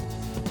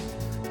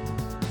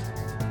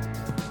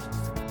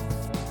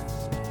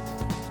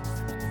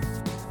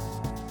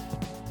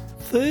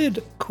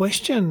 Third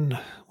question,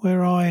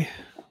 where I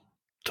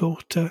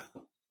talk to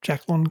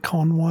Jacqueline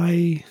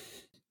Conway,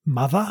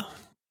 mother,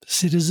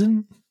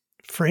 citizen,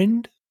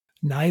 friend,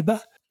 neighbour,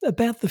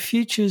 about the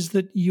futures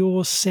that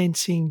you're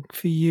sensing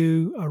for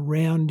you,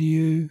 around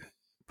you,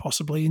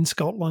 possibly in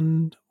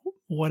Scotland,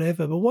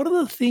 whatever. But what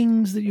are the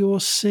things that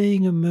you're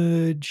seeing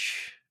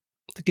emerge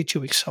that get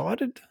you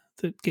excited,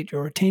 that get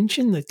your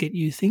attention, that get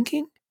you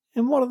thinking?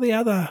 And what are the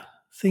other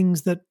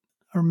things that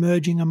are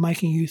emerging and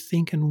making you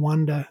think and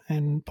wonder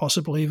and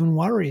possibly even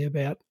worry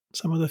about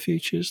some of the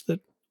futures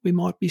that we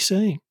might be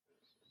seeing?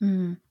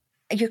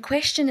 Your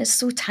question is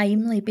so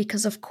timely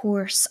because, of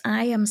course,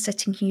 I am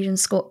sitting here in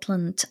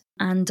Scotland,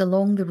 and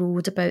along the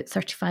road about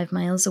 35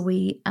 miles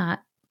away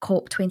at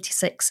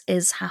COP26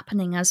 is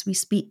happening as we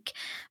speak.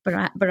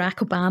 Barack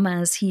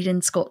Obama is here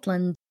in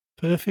Scotland.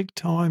 Perfect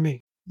timing.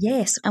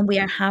 Yes, and we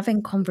are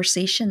having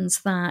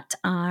conversations that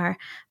are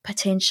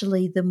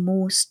potentially the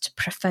most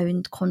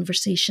profound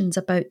conversations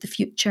about the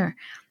future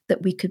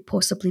that we could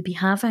possibly be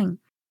having.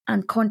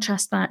 And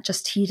contrast that,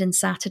 just here in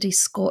Saturday,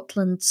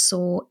 Scotland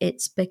saw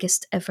its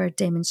biggest ever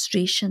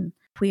demonstration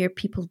where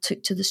people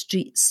took to the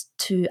streets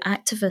to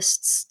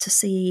activists to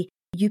say,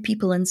 you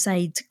people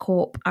inside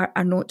COP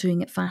are not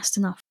doing it fast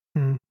enough.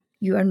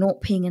 You are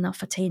not paying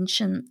enough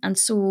attention. And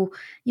so,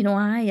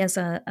 I, as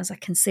a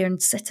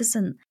concerned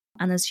citizen,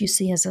 and as you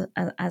say,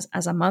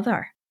 as a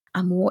mother,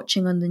 I'm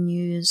watching on the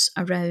news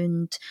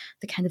around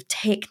the kind of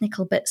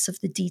technical bits of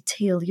the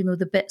detail,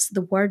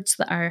 the words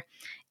that are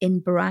in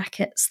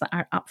brackets that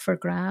are up for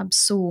grabs.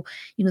 So,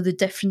 the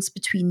difference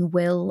between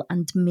will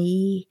and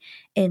may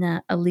in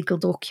a legal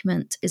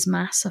document is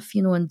massive,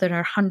 and there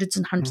are hundreds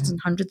and hundreds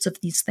and hundreds of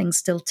these things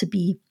still to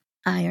be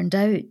ironed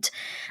out.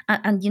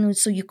 And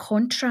so you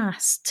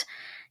contrast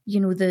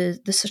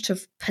the sort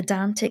of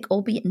pedantic,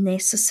 albeit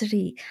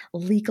necessary,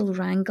 legal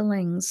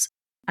wranglings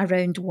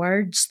around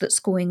words that's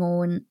going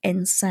on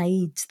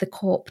inside the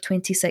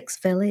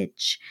COP26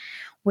 village,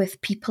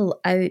 with people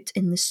out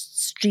in the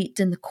street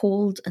in the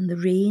cold and the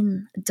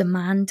rain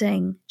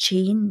demanding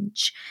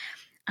change.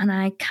 And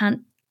I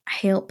can't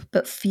help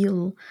but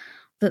feel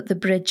that the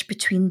bridge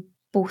between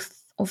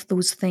both of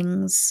those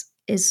things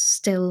is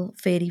still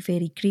very,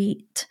 very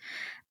great.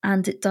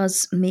 And it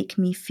does make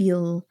me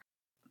feel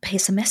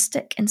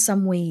pessimistic in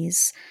some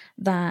ways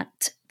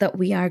that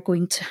we are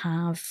going to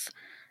have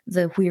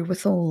the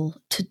wherewithal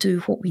to do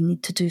what we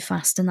need to do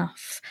fast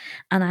enough.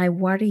 And I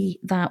worry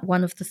that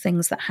one of the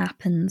things that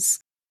happens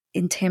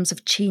in terms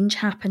of change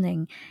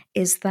happening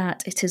is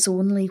that it is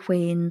only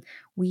when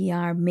we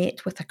are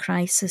met with a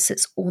crisis,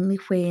 it's only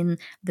when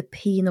the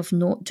pain of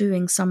not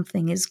doing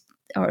something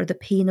or the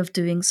pain of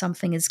doing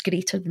something is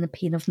greater than the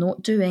pain of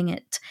not doing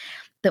it,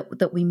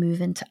 that we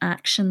move into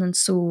action. And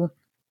so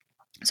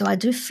I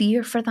do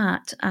fear for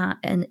that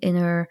in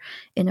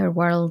our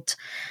world.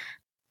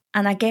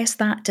 And I guess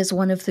that is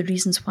one of the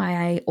reasons why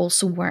I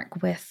also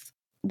work with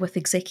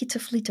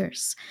executive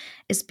leaders,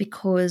 is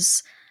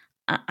because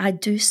I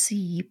do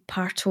see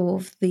part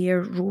of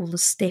their role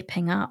as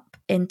stepping up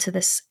into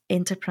this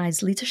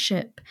enterprise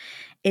leadership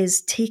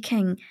is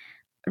taking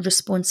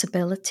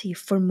responsibility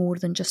for more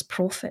than just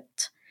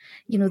profit.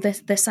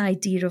 This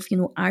idea of,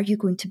 are you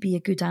going to be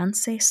a good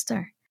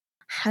ancestor?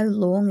 How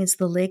long is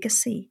the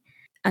legacy?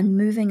 And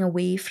moving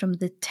away from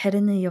the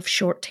tyranny of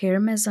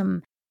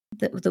short-termism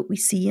that we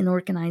see in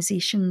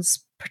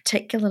organisations,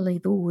 particularly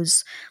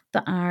those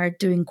that are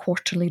doing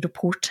quarterly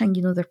reporting.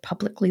 They're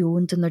publicly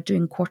owned and they're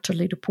doing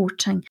quarterly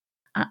reporting.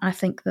 I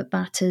think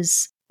that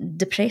is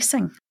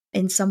depressing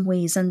in some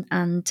ways,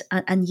 and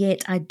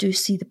yet I do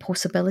see the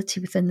possibility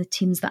within the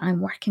teams that I'm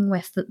working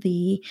with that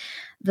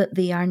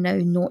they are now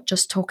not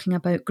just talking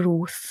about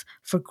growth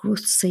for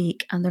growth's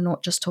sake, and they're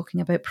not just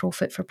talking about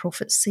profit for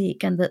profit's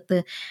sake, and that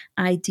the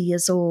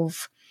ideas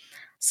of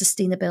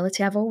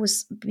sustainability, I've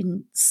always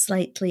been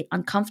slightly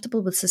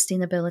uncomfortable with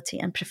sustainability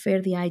and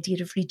prefer the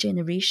idea of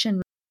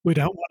regeneration. We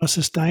don't want to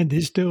sustain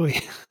this, do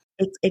we?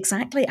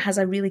 Exactly. It has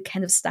a really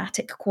kind of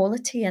static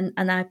quality, and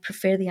I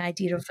prefer the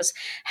idea of us,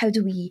 how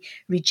do we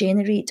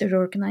regenerate our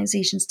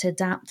organisations to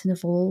adapt and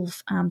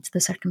evolve to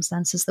the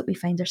circumstances that we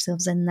find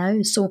ourselves in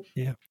now. So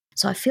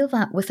I feel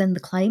that within the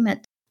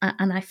climate,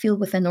 and I feel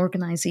within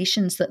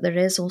organisations that there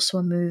is also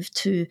a move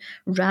to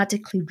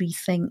radically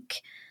rethink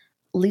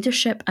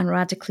leadership and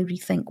radically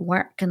rethink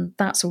work, and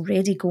that's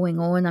already going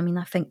on. I mean,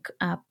 I think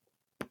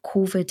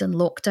COVID and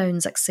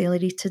lockdowns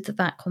accelerated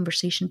that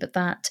conversation, but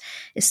that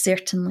is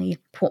certainly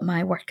what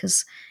my work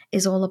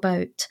is all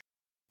about.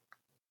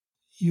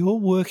 You're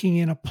working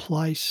in a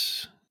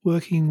place,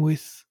 working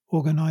with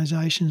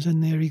organisations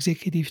and their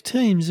executive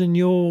teams, and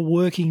you're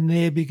working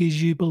there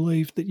because you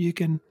believe that you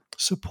can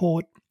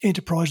support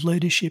enterprise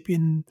leadership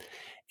in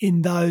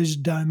those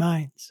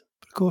domains.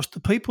 But of course, the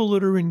people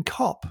that are in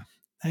COP,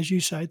 as you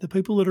say, the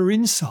people that are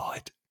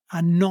inside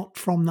are not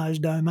from those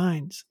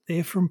domains.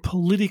 They're from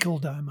political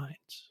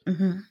domains.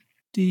 Mm-hmm.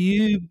 Do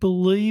you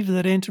believe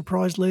that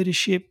enterprise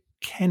leadership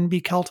can be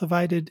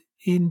cultivated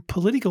in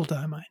political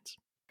domains?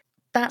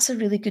 That's a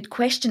really good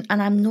question,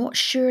 and I'm not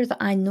sure that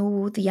I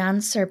know the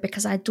answer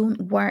because I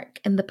don't work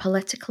in the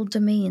political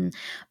domain,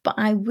 but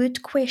I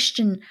would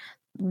question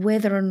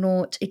whether or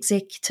not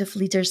executive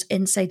leaders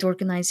inside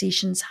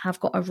organisations have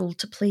got a role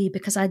to play,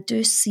 because I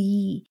do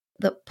see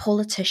that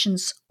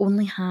politicians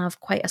only have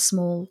quite a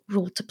small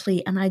role to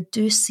play, and I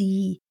do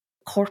see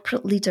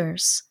corporate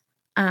leaders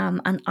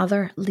and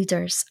other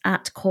leaders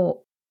at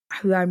COP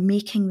who are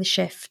making the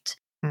shift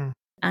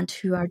and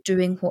who are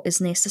doing what is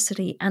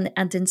necessary. And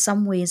in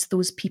some ways,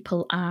 those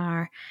people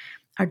are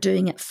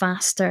doing it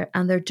faster,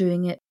 and they're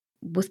doing it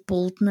with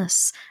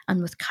boldness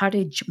and with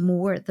courage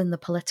more than the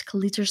political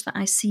leaders that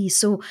I see.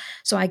 So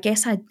I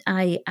guess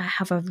I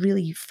have a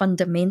really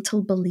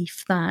fundamental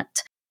belief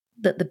that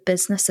the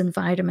business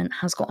environment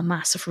has got a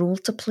massive role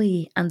to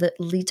play, and that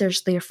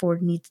leaders therefore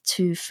need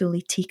to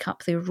fully take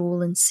up their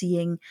role in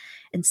seeing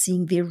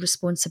their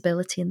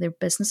responsibility and their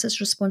business's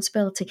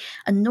responsibility.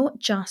 And not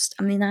just,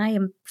 I mean, I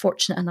am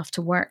fortunate enough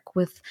to work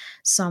with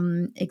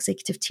some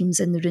executive teams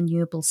in the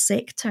renewable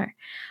sector,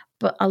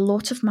 but a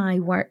lot of my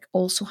work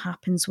also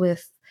happens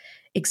with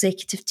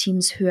executive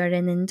teams who are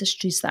in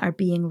industries that are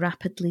being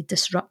rapidly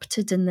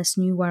disrupted in this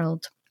new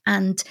world.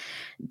 And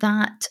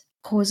that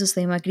causes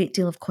them a great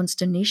deal of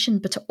consternation,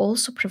 but it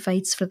also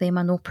provides for them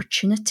an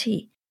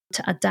opportunity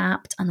to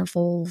adapt and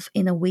evolve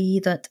in a way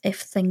that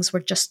if things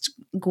were just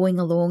going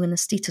along in the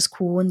status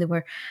quo and they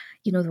were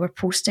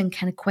posting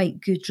kind of quite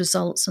good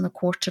results on a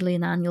quarterly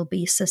and annual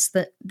basis,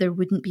 that there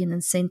wouldn't be an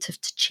incentive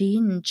to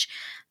change.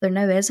 There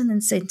now is an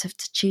incentive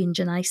to change,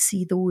 and I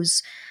see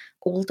those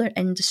older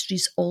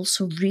industries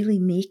also really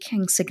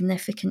making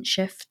significant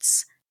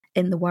shifts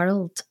in the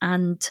world,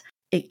 and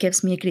it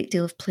gives me a great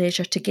deal of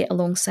pleasure to get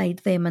alongside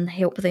them and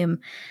help them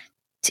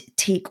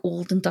take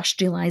old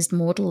industrialised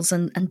models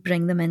and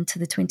bring them into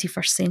the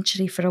 21st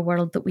century for a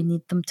world that we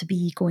need them to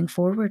be going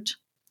forward.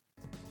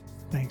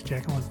 Thanks,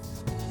 Jacqueline.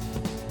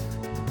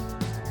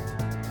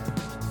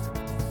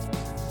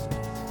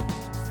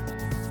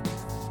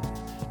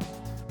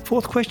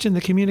 Fourth question,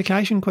 the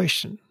communication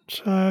question.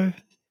 So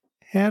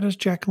how does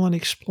Jacqueline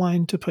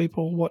explain to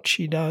people what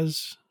she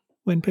does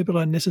when people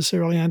don't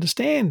necessarily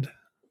understand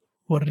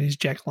what it is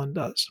Jacqueline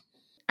does?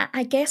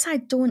 I guess I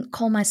don't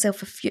call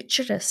myself a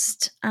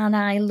futurist, and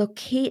I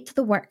locate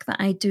the work that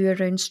I do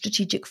around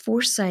strategic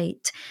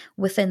foresight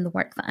within the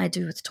work that I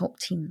do with top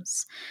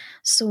teams.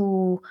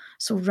 So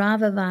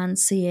rather than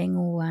saying,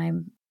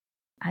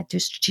 I do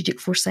strategic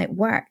foresight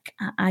work,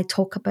 I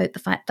talk about the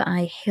fact that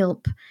I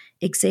help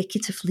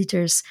executive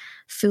leaders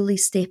fully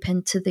step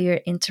into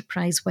their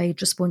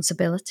enterprise-wide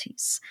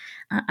responsibilities.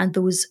 And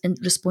those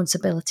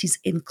responsibilities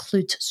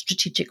include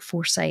strategic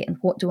foresight. And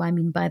what do I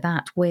mean by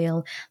that?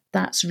 Well,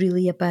 that's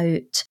really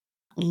about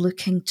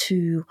looking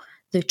to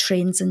the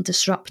trends and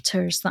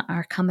disruptors that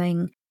are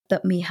coming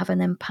that may have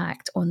an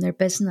impact on their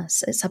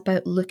business. It's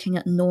about looking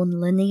at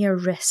non-linear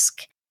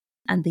risk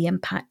and the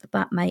impact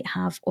that might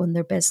have on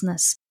their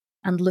business,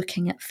 and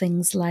looking at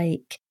things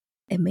like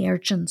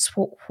emergence,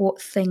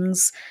 what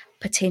things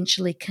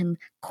potentially can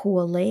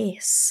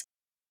coalesce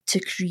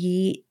to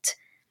create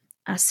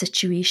a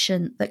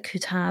situation that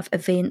could have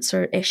events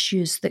or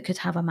issues that could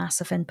have a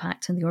massive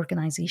impact on the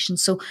organisation.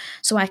 So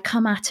I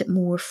come at it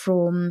more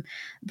from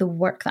the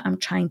work that I'm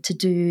trying to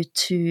do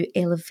to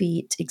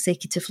elevate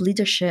executive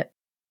leadership,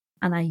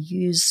 and I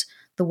use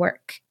the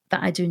work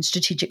that I do in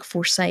strategic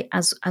foresight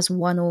as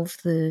one of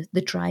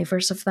the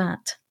drivers of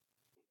that.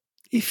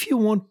 If you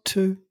want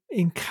to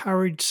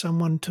encourage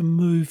someone to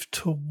move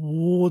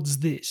towards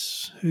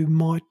this who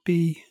might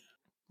be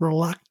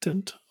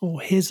reluctant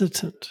or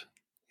hesitant,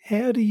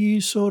 how do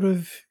you sort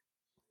of,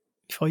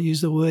 if I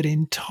use the word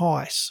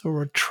entice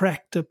or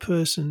attract a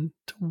person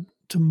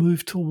to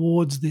move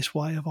towards this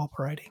way of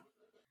operating?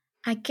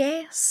 I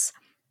guess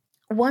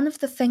one of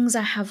the things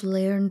I have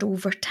learned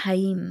over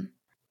time,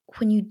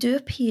 when you do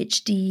a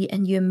PhD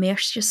and you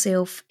immerse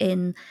yourself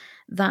in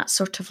that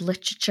sort of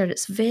literature,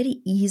 it's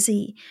very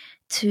easy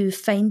to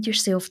find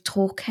yourself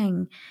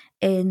talking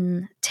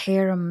in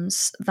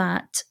terms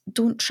that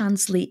don't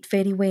translate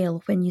very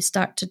well when you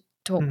start to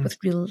talk with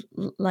real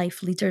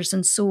life leaders.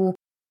 And so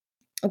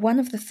one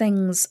of the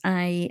things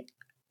I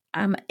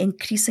am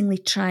increasingly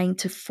trying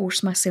to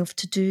force myself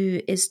to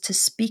do is to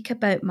speak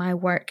about my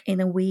work in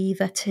a way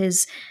that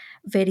is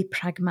very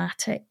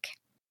pragmatic.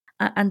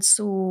 And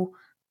so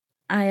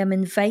I am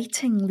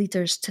inviting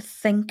leaders to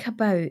think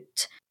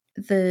about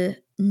the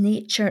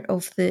nature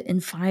of the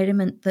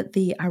environment that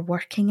they are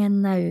working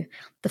in now,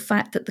 the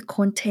fact that the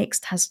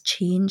context has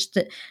changed,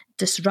 that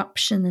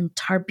disruption and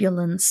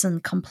turbulence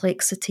and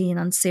complexity and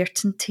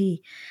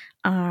uncertainty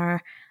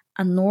are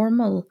a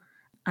normal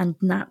and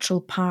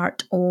natural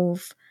part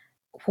of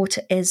what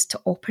it is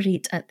to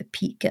operate at the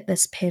peak, at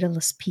this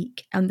perilous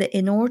peak. And that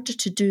in order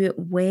to do it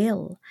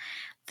well,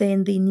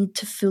 then they need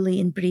to fully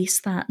embrace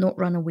that, not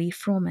run away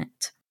from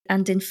it.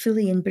 And in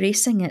fully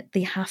embracing it,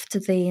 they have to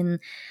then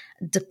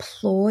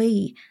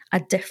deploy a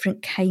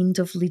different kind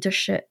of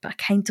leadership, a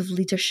kind of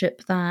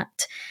leadership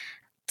that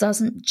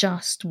doesn't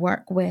just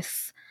work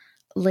with,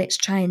 let's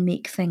try and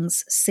make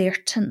things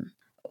certain,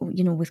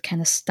 with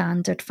kind of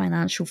standard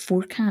financial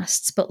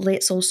forecasts, but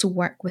let's also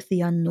work with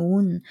the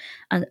unknown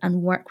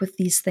and work with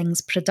these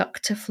things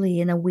productively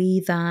in a way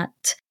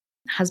that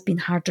has been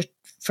harder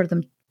for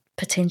them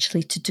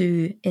potentially to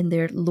do in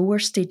their lower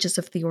stages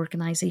of the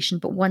organisation.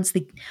 But once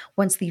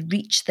they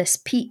reach this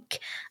peak,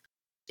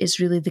 is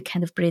really the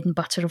kind of bread and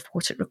butter of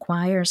what it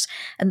requires.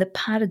 And the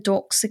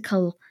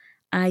paradoxical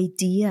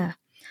idea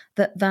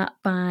that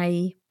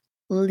by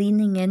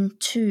leaning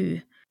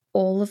into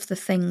all of the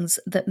things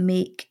that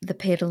make the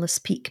perilous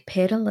peak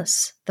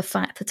perilous, the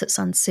fact that it's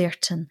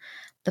uncertain,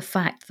 the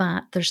fact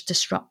that there's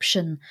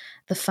disruption,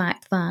 the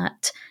fact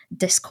that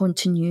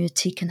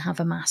discontinuity can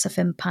have a massive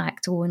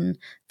impact on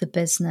the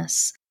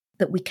business,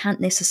 that we can't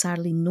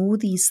necessarily know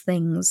these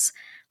things,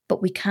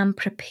 but we can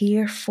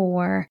prepare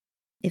for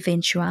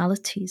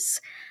eventualities.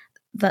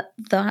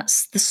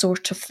 That's the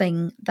sort of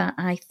thing that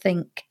I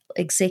think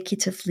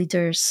executive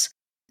leaders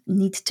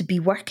need to be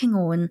working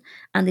on,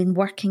 and in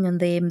working on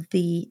them,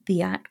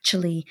 they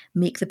actually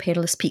make the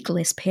perilous peak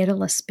less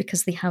perilous,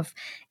 because they have,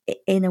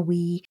 in a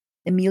way,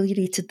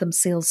 ameliorated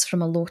themselves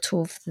from a lot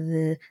of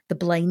the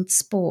blind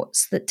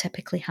spots that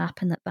typically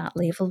happen at that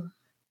level.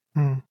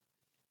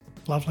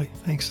 Lovely,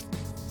 thanks.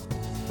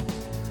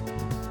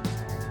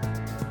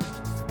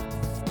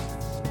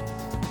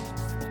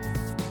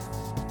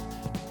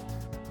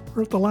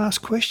 We're at the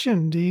last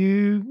question.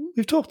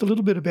 We've talked a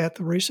little bit about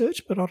the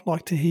research, but I'd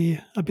like to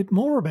hear a bit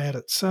more about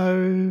it.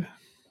 So,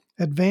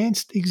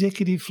 advanced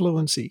executive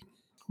fluency.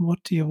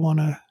 What do you want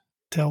to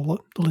tell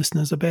the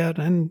listeners about,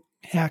 and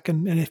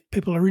and if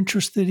people are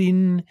interested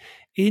in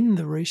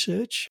the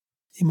research,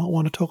 you might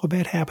want to talk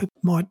about how people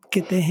might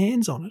get their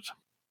hands on it.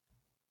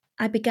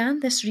 I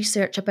began this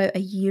research about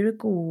a year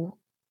ago,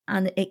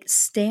 and it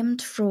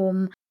stemmed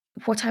from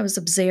what I was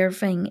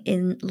observing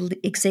in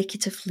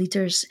executive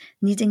leaders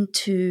needing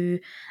to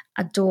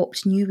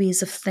adopt new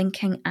ways of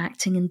thinking,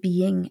 acting, and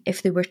being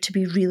if they were to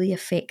be really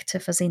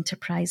effective as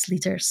enterprise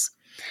leaders.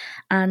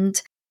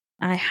 And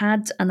I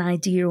had an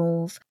idea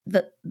of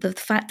the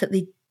fact that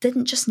they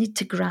didn't just need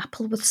to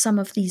grapple with some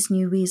of these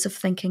new ways of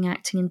thinking,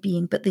 acting, and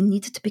being, but they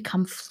needed to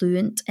become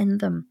fluent in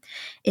them,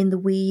 in the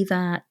way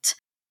that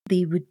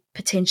they would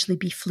potentially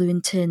be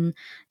fluent in,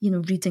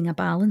 reading a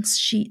balance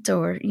sheet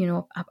or,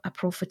 a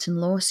profit and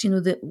loss.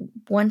 That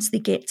once they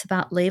get to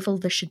that level,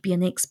 there should be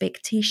an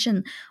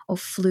expectation of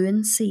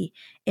fluency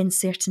in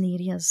certain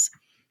areas.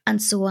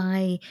 And so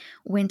I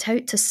went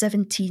out to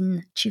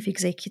 17 chief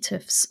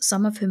executives,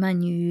 some of whom I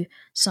knew,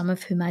 some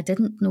of whom I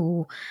didn't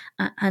know,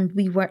 and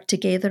we worked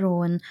together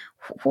on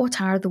what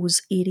are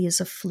those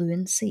areas of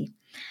fluency.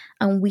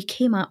 And we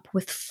came up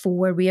with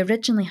 4. We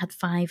originally had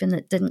 5 and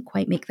it didn't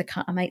quite make the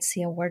cut. I might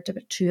say a word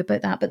or two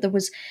about that, but there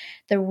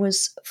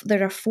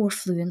are 4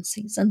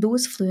 fluencies, and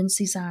those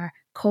fluencies are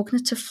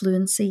cognitive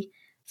fluency,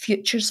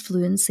 futures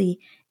fluency,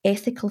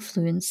 ethical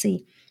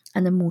fluency,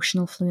 and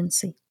emotional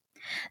fluency.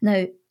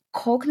 Now,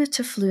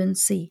 cognitive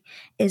fluency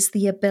is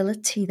the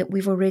ability that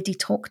we've already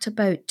talked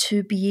about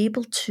to be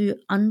able to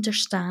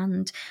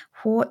understand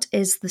what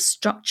is the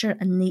structure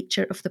and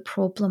nature of the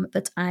problem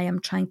that I am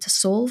trying to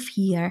solve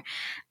here,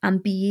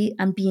 and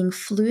being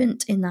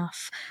fluent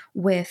enough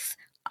with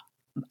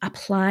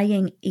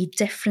applying a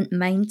different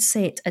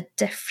mindset, a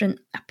different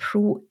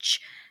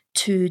approach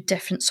to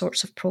different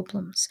sorts of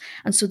problems.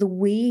 And so the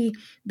way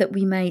that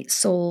we might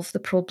solve the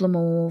problem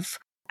of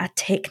a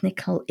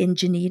technical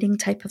engineering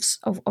type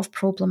of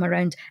problem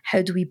around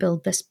how do we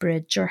build this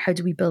bridge, or how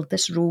do we build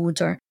this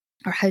road, or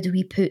how do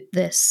we put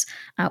this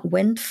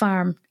wind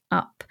farm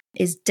up,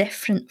 is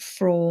different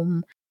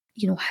from,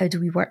 how do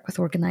we work with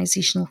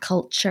organizational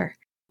culture,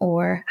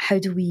 or how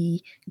do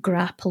we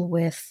grapple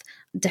with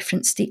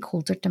different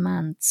stakeholder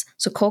demands.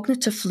 So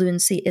cognitive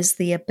fluency is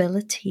the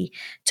ability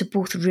to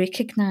both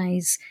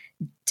recognize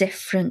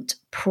different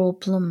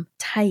problem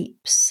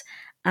types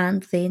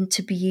and then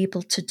to be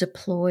able to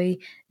deploy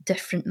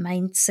different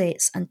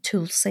mindsets and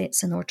tool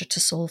sets in order to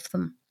solve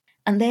them.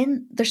 And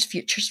then there's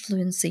futures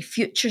fluency.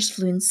 Futures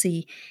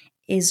fluency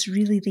is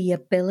really the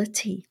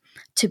ability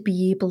to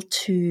be able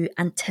to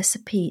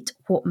anticipate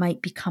what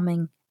might be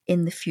coming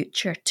in the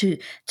future, to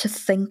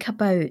think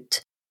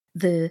about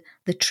the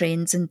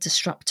trends and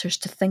disruptors,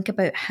 to think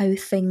about how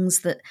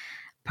things that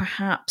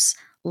perhaps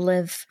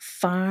live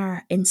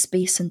far in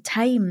space and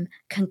time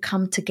can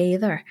come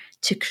together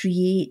to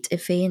create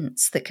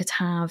events that could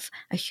have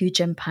a huge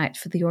impact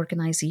for the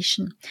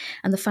organisation.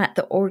 And the fact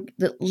that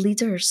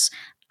leaders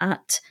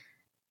at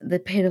the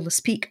Perilous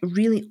Peak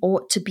really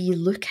ought to be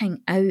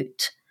looking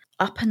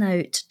up and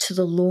out to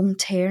the long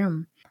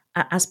term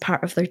as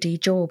part of their day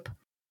job.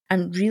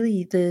 And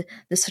really the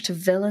sort of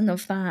villain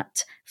of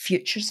that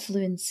futures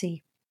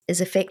fluency is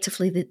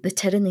effectively the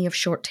tyranny of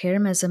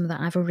short-termism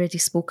that I've already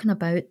spoken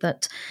about,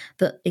 that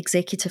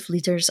executive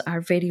leaders are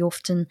very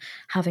often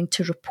having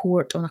to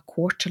report on a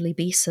quarterly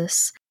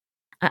basis.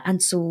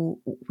 And so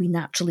we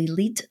naturally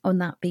lead on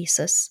that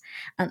basis.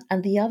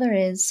 And the other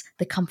is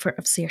the comfort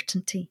of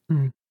certainty.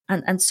 Mm.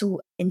 And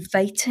so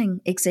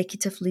inviting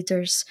executive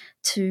leaders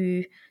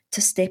to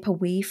step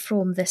away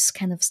from this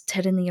kind of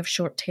tyranny of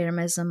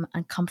short-termism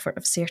and comfort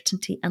of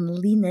certainty and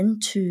lean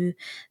into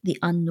the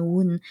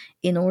unknown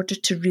in order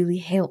to really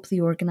help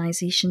the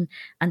organisation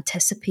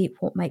anticipate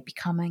what might be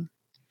coming.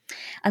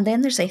 And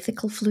then there's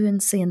ethical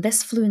fluency, and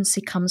this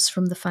fluency comes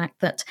from the fact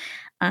that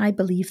I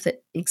believe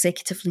that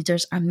executive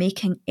leaders are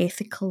making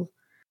ethical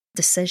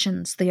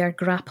decisions. They are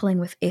grappling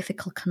with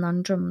ethical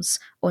conundrums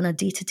on a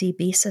day-to-day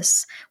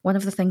basis. One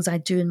of the things I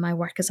do in my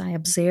work is I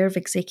observe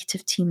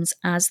executive teams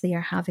as they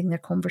are having their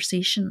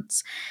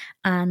conversations.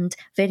 And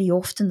very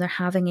often they're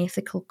having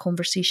ethical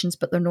conversations,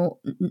 but they're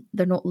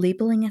not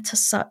labelling it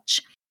as such.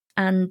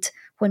 And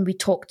when we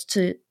talked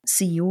to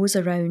CEOs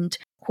around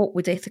what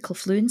would ethical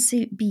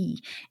fluency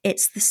be,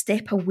 it's the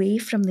step away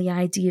from the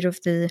idea of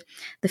the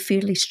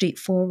fairly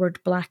straightforward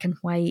black and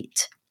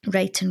white,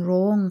 right and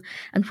wrong.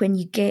 And when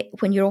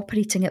you're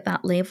operating at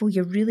that level,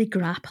 you're really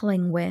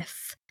grappling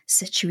with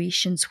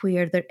situations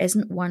where there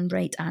isn't one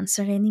right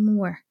answer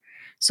anymore.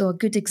 So a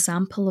good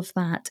example of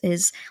that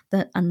is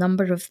that a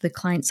number of the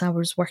clients I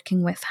was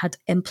working with had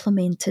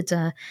implemented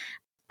a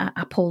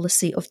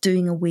policy of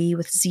doing away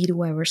with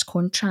 0 hours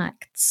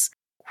contracts,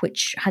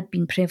 which had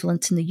been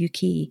prevalent in the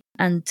UK.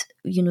 And,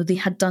 they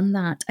had done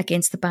that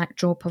against the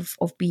backdrop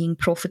of being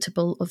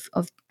profitable,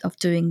 of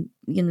doing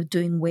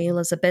well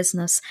as a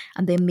business,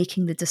 and then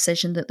making the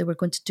decision that they were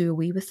going to do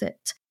away with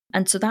it.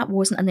 And so that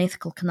wasn't an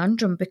ethical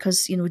conundrum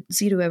because,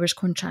 0 hours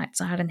contracts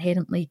are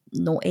inherently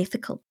not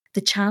ethical.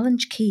 The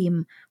challenge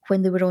came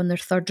when they were on their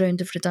third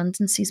round of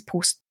redundancies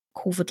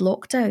post-COVID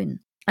lockdown.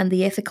 And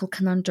the ethical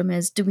conundrum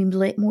is, do we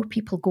let more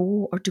people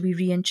go or do we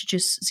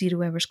reintroduce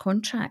 0 hours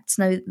contracts?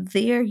 Now,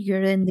 there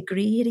you're in the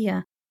grey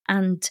area.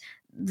 And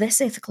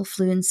this ethical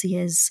fluency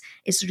is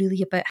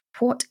really about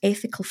what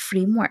ethical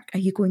framework are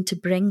you going to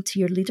bring to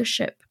your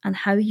leadership and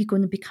how are you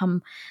going to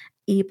become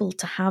able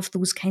to have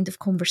those kind of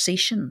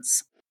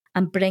conversations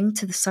and bring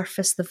to the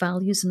surface the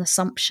values and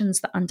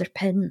assumptions that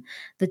underpin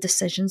the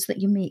decisions that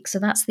you make. So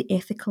that's the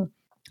ethical.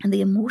 And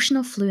the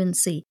emotional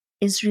fluency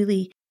is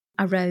really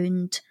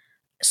around,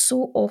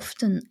 so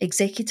often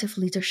executive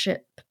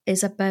leadership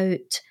is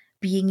about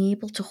being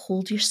able to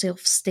hold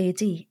yourself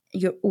steady,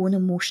 your own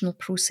emotional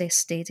process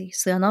steady.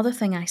 So another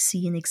thing I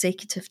see in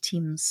executive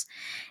teams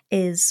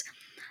is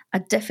a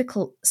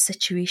difficult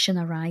situation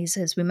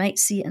arises. We might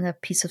see it in a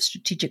piece of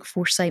strategic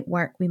foresight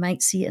work. We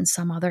might see it in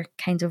some other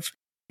kind of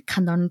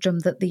conundrum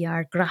that they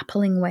are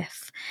grappling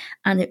with.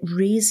 And it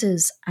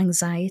raises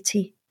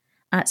anxiety.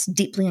 It's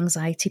deeply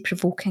anxiety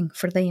provoking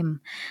for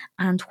them.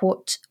 And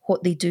what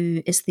they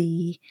do is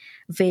they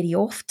very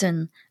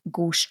often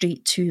go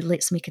straight to,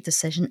 let's make a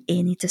decision,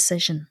 any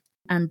decision.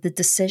 And the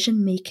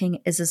decision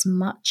making is as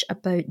much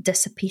about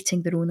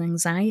dissipating their own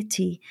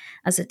anxiety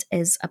as it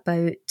is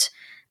about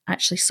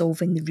actually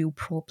solving the real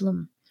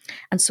problem.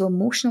 And so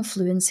emotional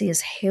fluency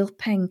is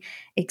helping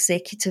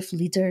executive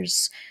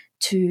leaders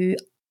to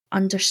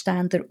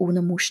understand their own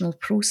emotional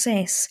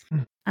process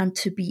and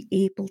to be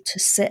able to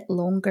sit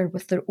longer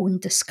with their own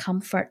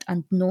discomfort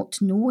and not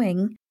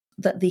knowing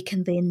that they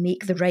can then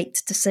make the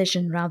right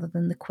decision rather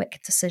than the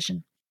quick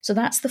decision. So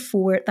that's the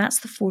four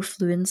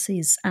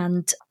fluencies,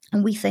 and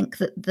we think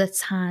that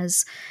this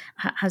has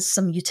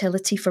some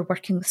utility for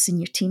working with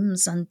senior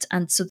teams,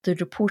 and so the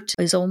report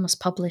is almost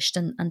published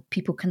and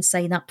people can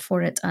sign up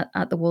for it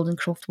at the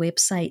Waldencroft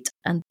website,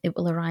 and it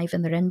will arrive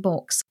in their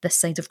inbox this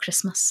side of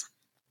Christmas.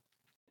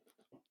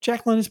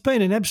 Jacqueline, it's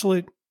been an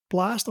absolute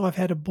blast. I've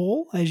had a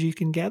ball, as you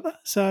can gather.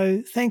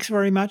 So thanks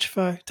very much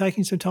for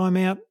taking some time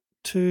out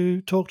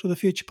to talk to the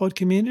FuturePod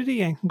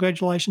community, and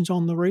congratulations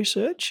on the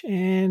research.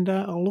 And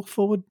I'll look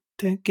forward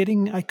to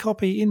getting a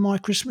copy in my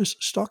Christmas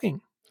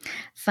stocking.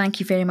 Thank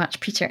you very much,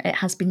 Peter. It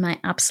has been my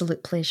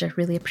absolute pleasure.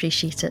 Really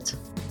appreciate it.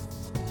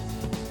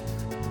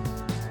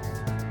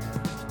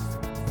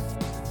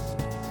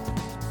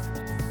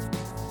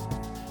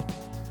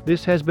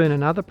 This has been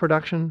another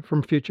production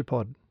from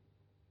FuturePod.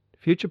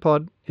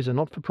 FuturePod is a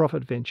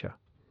not-for-profit venture.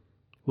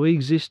 We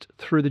exist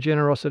through the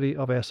generosity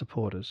of our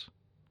supporters.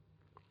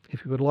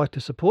 If you would like to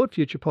support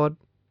FuturePod,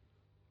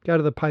 go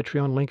to the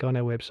Patreon link on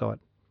our website.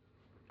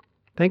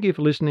 Thank you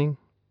for listening.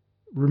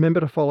 Remember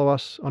to follow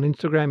us on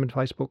Instagram and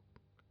Facebook.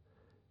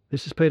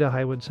 This is Peter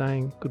Hayward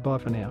saying goodbye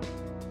for now.